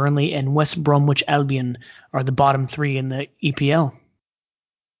United, Burnley, and West Bromwich Albion are the bottom 3 in the EPL.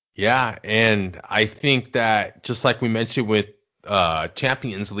 Yeah, and I think that just like we mentioned with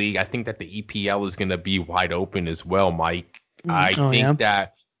Champions League, I think that the EPL is going to be wide open as well, Mike. I think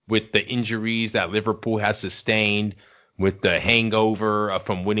that with the injuries that Liverpool has sustained, with the hangover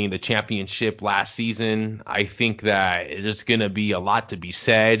from winning the championship last season, I think that there's going to be a lot to be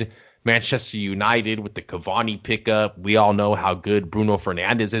said. Manchester United with the Cavani pickup, we all know how good Bruno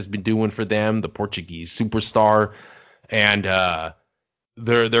Fernandes has been doing for them, the Portuguese superstar, and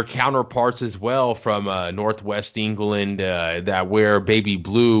their counterparts as well from Northwest England that wear baby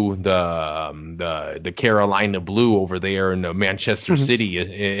blue, the Carolina blue over there in Manchester City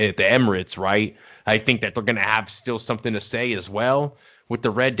at the Emirates, right? I think that they're going to have still something to say as well with the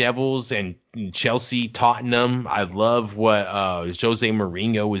Red Devils and Chelsea, Tottenham. I love what Jose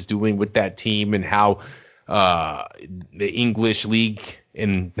Mourinho is doing with that team and how the English league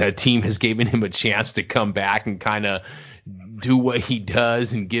and that team has given him a chance to come back and kind of do what he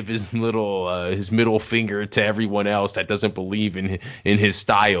does and give his little his middle finger to everyone else that doesn't believe in his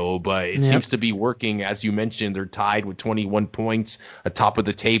style. But it seems to be working. As you mentioned, they're tied with 21 points atop of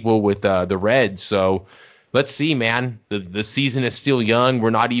the table with the Reds. So let's see, man. The season is still young. We're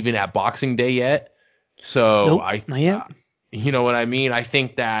not even at Boxing Day yet. So not yet. You know what I mean? I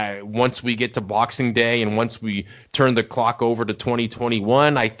think that once we get to Boxing Day and once we turn the clock over to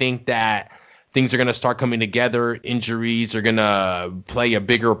 2021, I think that things are going to start coming together. Injuries are going to play a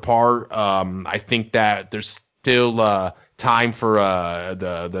bigger part. I think that there's still time for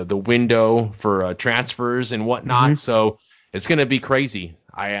the window for transfers and whatnot. So it's going to be crazy.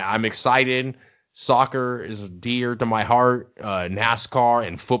 I'm excited. Soccer is dear to my heart. NASCAR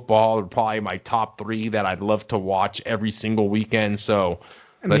and football are probably my top 3 that I'd love to watch every single weekend. So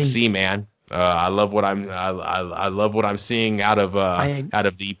let's see, man. I love what I'm seeing out of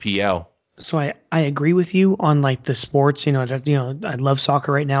the EPL. So I agree with you on like the sports, I love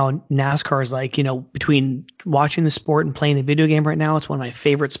soccer right now. NASCAR is like, between watching the sport and playing the video game right now, it's one of my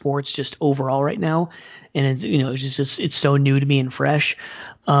favorite sports just overall right now. And it's, it's just, it's so new to me and fresh.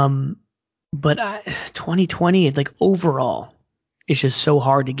 But 2020, like overall, it's just so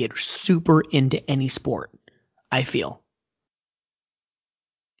hard to get super into any sport, I feel.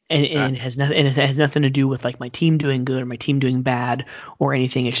 And it has nothing to do with like my team doing good or my team doing bad or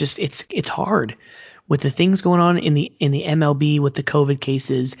anything. It's just it's hard with the things going on in the MLB with the COVID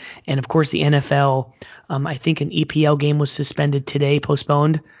cases and of course the NFL. I think an EPL game was suspended today,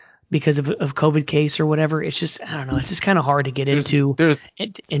 postponed because of COVID case or whatever. It's just I don't know. It's just kind of hard to get into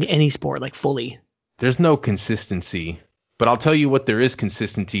in any sport like fully. There's no consistency, but I'll tell you what there is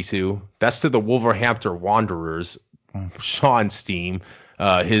consistency to. That's to the Wolverhampton Wanderers, Sean's team.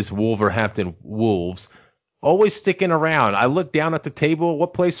 His Wolverhampton Wolves, always sticking around. I look down at the table.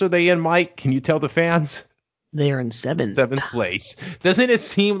 What place are they in, Mike? Can you tell the fans? They are in 7th. 7th place. Doesn't it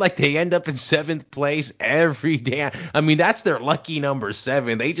seem like they end up in 7th place every damn? I mean, that's their lucky number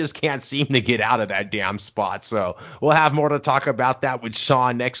 7. They just can't seem to get out of that damn spot. So we'll have more to talk about that with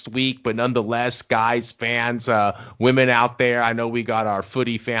Sean next week. But nonetheless, guys, fans, women out there, I know we got our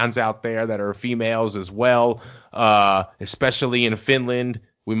footy fans out there that are females as well. Especially in Finland,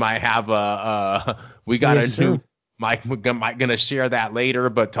 we might have we got a new Mike gonna share that later.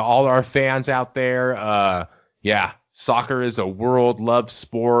 But to all our fans out there, soccer is a world loved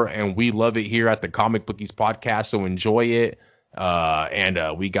sport, and we love it here at the Comic Bookies podcast. So enjoy it.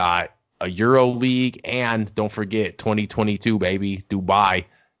 And we got a Euro League, and don't forget 2022, baby, Dubai,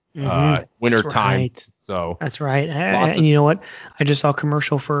 winter time. Right. So that's right. And you know what? I just saw a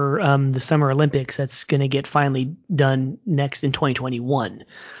commercial for the Summer Olympics that's going to get finally done next in 2021.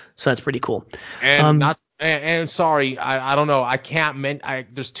 So that's pretty cool. And sorry, I don't know. I can't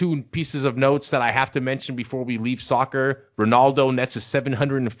there's 2 pieces of notes that I have to mention before we leave soccer. Ronaldo nets his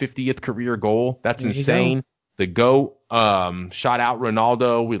 750th career goal. That's insane. The GOAT. Shout out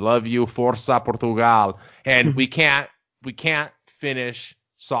Ronaldo. We love you. Forza Portugal. And we can't finish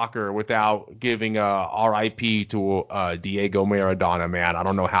soccer without giving a RIP to Diego Maradona, man. I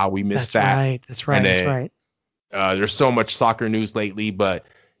don't know how we missed that. That's right. There's so much soccer news lately, but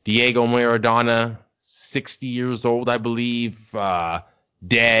Diego Maradona, 60 years old, I believe,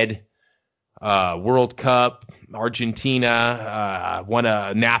 dead. World Cup, Argentina, one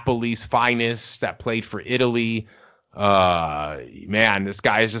of Napoli's finest that played for Italy. Man, this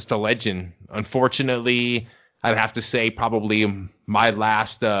guy is just a legend. Unfortunately, I'd have to say probably my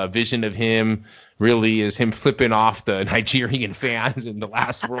last vision of him really is him flipping off the Nigerian fans in the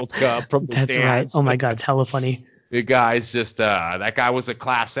last World Cup from the stands. That's right. Oh my God, it's hella funny. The guy's just that guy was a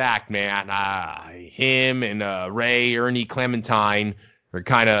class act, man. Him and Ernie Clementine are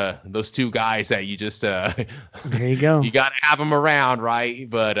kind of those two guys that you just there you go. You got to have them around, right?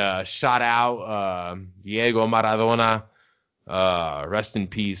 But shout out Diego Maradona. Rest in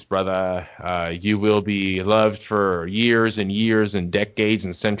peace, brother. You will be loved for years and years and decades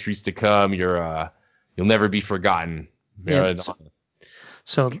and centuries to come. You'll never be forgotten. Yeah,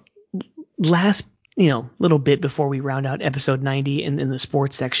 so last little bit before we round out episode 90 in the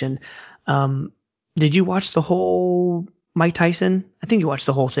sports section, did you watch the whole Mike Tyson? I think you watched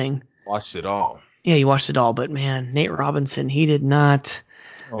the whole thing. Watched it all. Yeah, you watched it all, but man, Nate Robinson, he did not.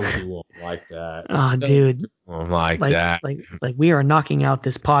 Oh, he won't like that. Oh, dude. Won't like that. Like we are knocking out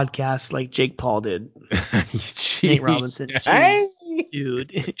this podcast like Jake Paul did. Nate Robinson. Hey,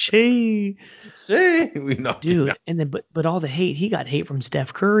 dude. We know. Dude, and then but all the hate, he got hate from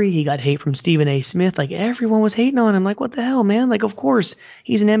Steph Curry, he got hate from Stephen A. Smith. Like everyone was hating on him. Like, what the hell, man? Like, of course,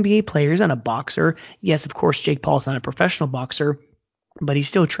 he's an NBA player, he's not a boxer. Yes, of course, Jake Paul's not a professional boxer, but he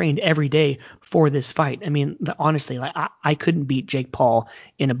still trained every day for this fight. I mean, honestly, like I couldn't beat Jake Paul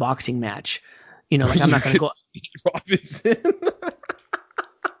in a boxing match. Like I'm not gonna go. Robinson.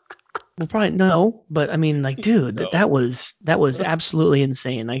 Well, probably no, but I mean, like, dude, no. that was absolutely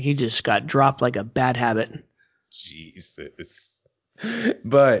insane. Like, he just got dropped like a bad habit. Jesus.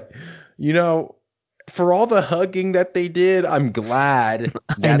 But for all the hugging that they did, I'm glad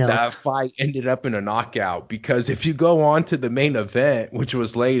that fight ended up in a knockout, because if you go on to the main event, which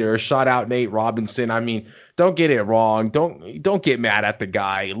was later, shout out Nate Robinson. I mean, don't get it wrong. Don't get mad at the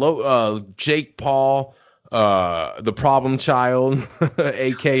guy. Jake Paul, the problem child,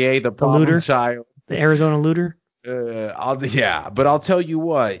 aka the problem looter, child, the Arizona looter. But I'll tell you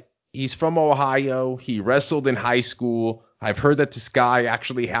what. He's from Ohio. He wrestled in high school. I've heard that this guy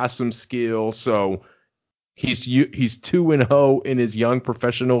actually has some skill. So he's 2-0 in his young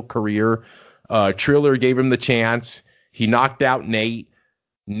professional career. Triller gave him the chance. He knocked out Nate.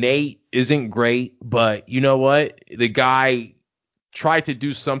 Nate isn't great, but you know what? The guy tried to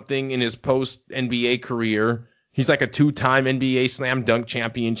do something in his post NBA career. He's like a 2-time NBA slam dunk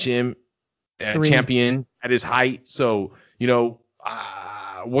champion at his height. So,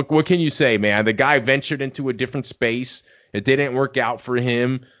 what can you say, man? The guy ventured into a different space. It didn't work out for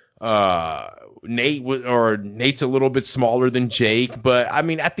him. Nate's a little bit smaller than Jake, but I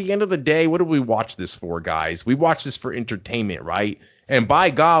mean, at the end of the day, what do we watch this for, guys? We watch this for entertainment, right? And by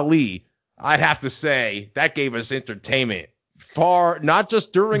golly, I'd have to say that gave us entertainment. Not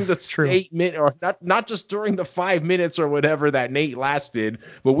just during the statement, or not just during the 5 minutes or whatever that Nate lasted,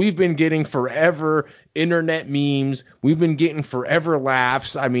 but we've been getting forever internet memes. We've been getting forever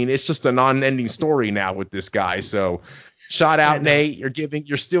laughs. I mean, it's just a non-ending story now with this guy. So shout out Nate.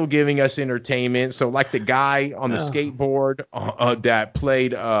 You're still giving us entertainment. So like the guy on the skateboard that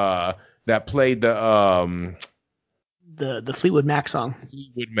played the Fleetwood Mac song.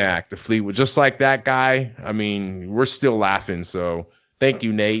 The Fleetwood, just like that guy. I mean, we're still laughing. So thank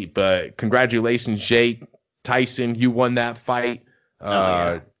you, Nate. But congratulations, Jake. Tyson, you won that fight.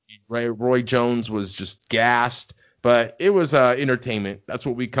 Roy Jones was just gassed, but it was entertainment. That's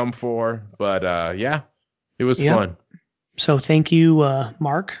what we come for. But it was fun. So thank you,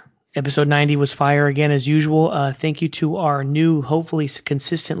 Mark. Episode 90 was fire again as usual. Thank you to our new, hopefully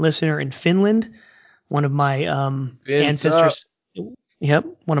consistent listener in Finland. One of my ancestors. Yep,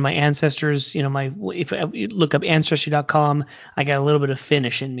 one of my ancestors. If you look up ancestry.com, I got a little bit of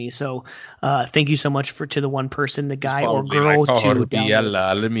Finnish in me. So thank you so much to the one person, the guy or girl.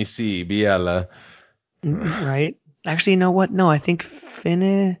 Biella. Let me see, Biella. Right. Actually, you know what? No, I think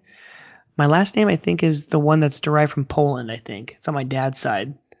Finnish. My last name, I think, is the one that's derived from Poland. I think it's on my dad's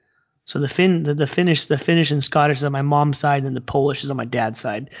side. So the Finnish and Scottish is on my mom's side, and the Polish is on my dad's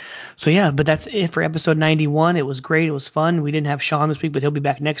side. So yeah, but that's it for episode 91. It was great. It was fun. We didn't have Sean this week, but he'll be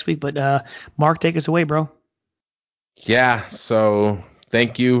back next week. But Mark, take us away, bro. Yeah. So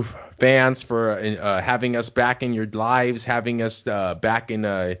thank you, fans, for having us back in your lives, having us back in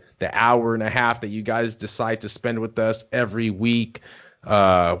the hour and a half that you guys decide to spend with us every week.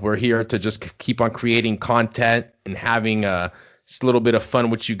 We're here to just keep on creating content and having a little bit of fun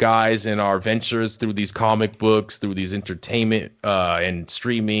with you guys in our ventures through these comic books, through these entertainment and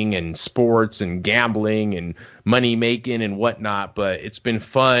streaming and sports and gambling and money making and whatnot. But it's been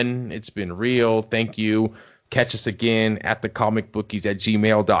fun. It's been real. Thank you. Catch us again at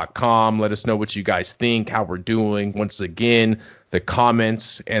thecomicbookies@gmail.com. Let us know what you guys think, how we're doing. Once again, the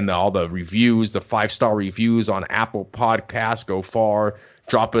comments and all the reviews, the 5-star reviews on Apple Podcasts go far.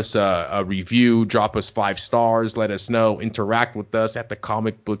 Drop us a review, drop us 5 stars, let us know, interact with us at the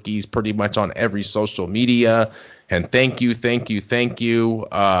Comic Bookies pretty much on every social media. And thank you.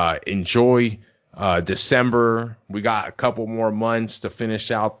 Enjoy December. We got a couple more months to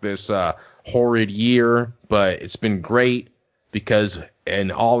finish out this horrid year, but it's been great because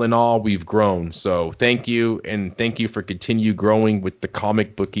in all we've grown. So thank you, and thank you for continue growing with the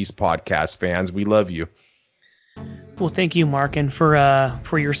Comic Bookies podcast, fans. We love you. Well, thank you, Mark, and for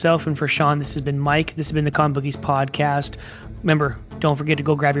yourself and for Sean. This has been Mike. This has been the Comic Bookies podcast. Remember, don't forget to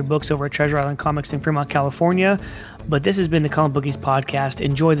go grab your books over at Treasure Island Comics in Fremont, California. But this has been the Comic Bookies podcast.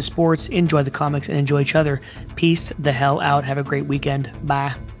 Enjoy the sports, enjoy the comics, and enjoy each other. Peace the hell out. Have a great weekend.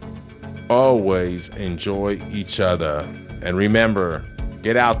 Bye. Always enjoy each other. And remember,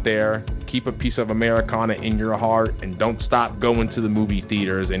 get out there, keep a piece of Americana in your heart, and don't stop going to the movie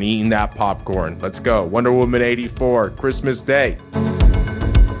theaters and eating that popcorn. Let's go. Wonder Woman 84, Christmas Day.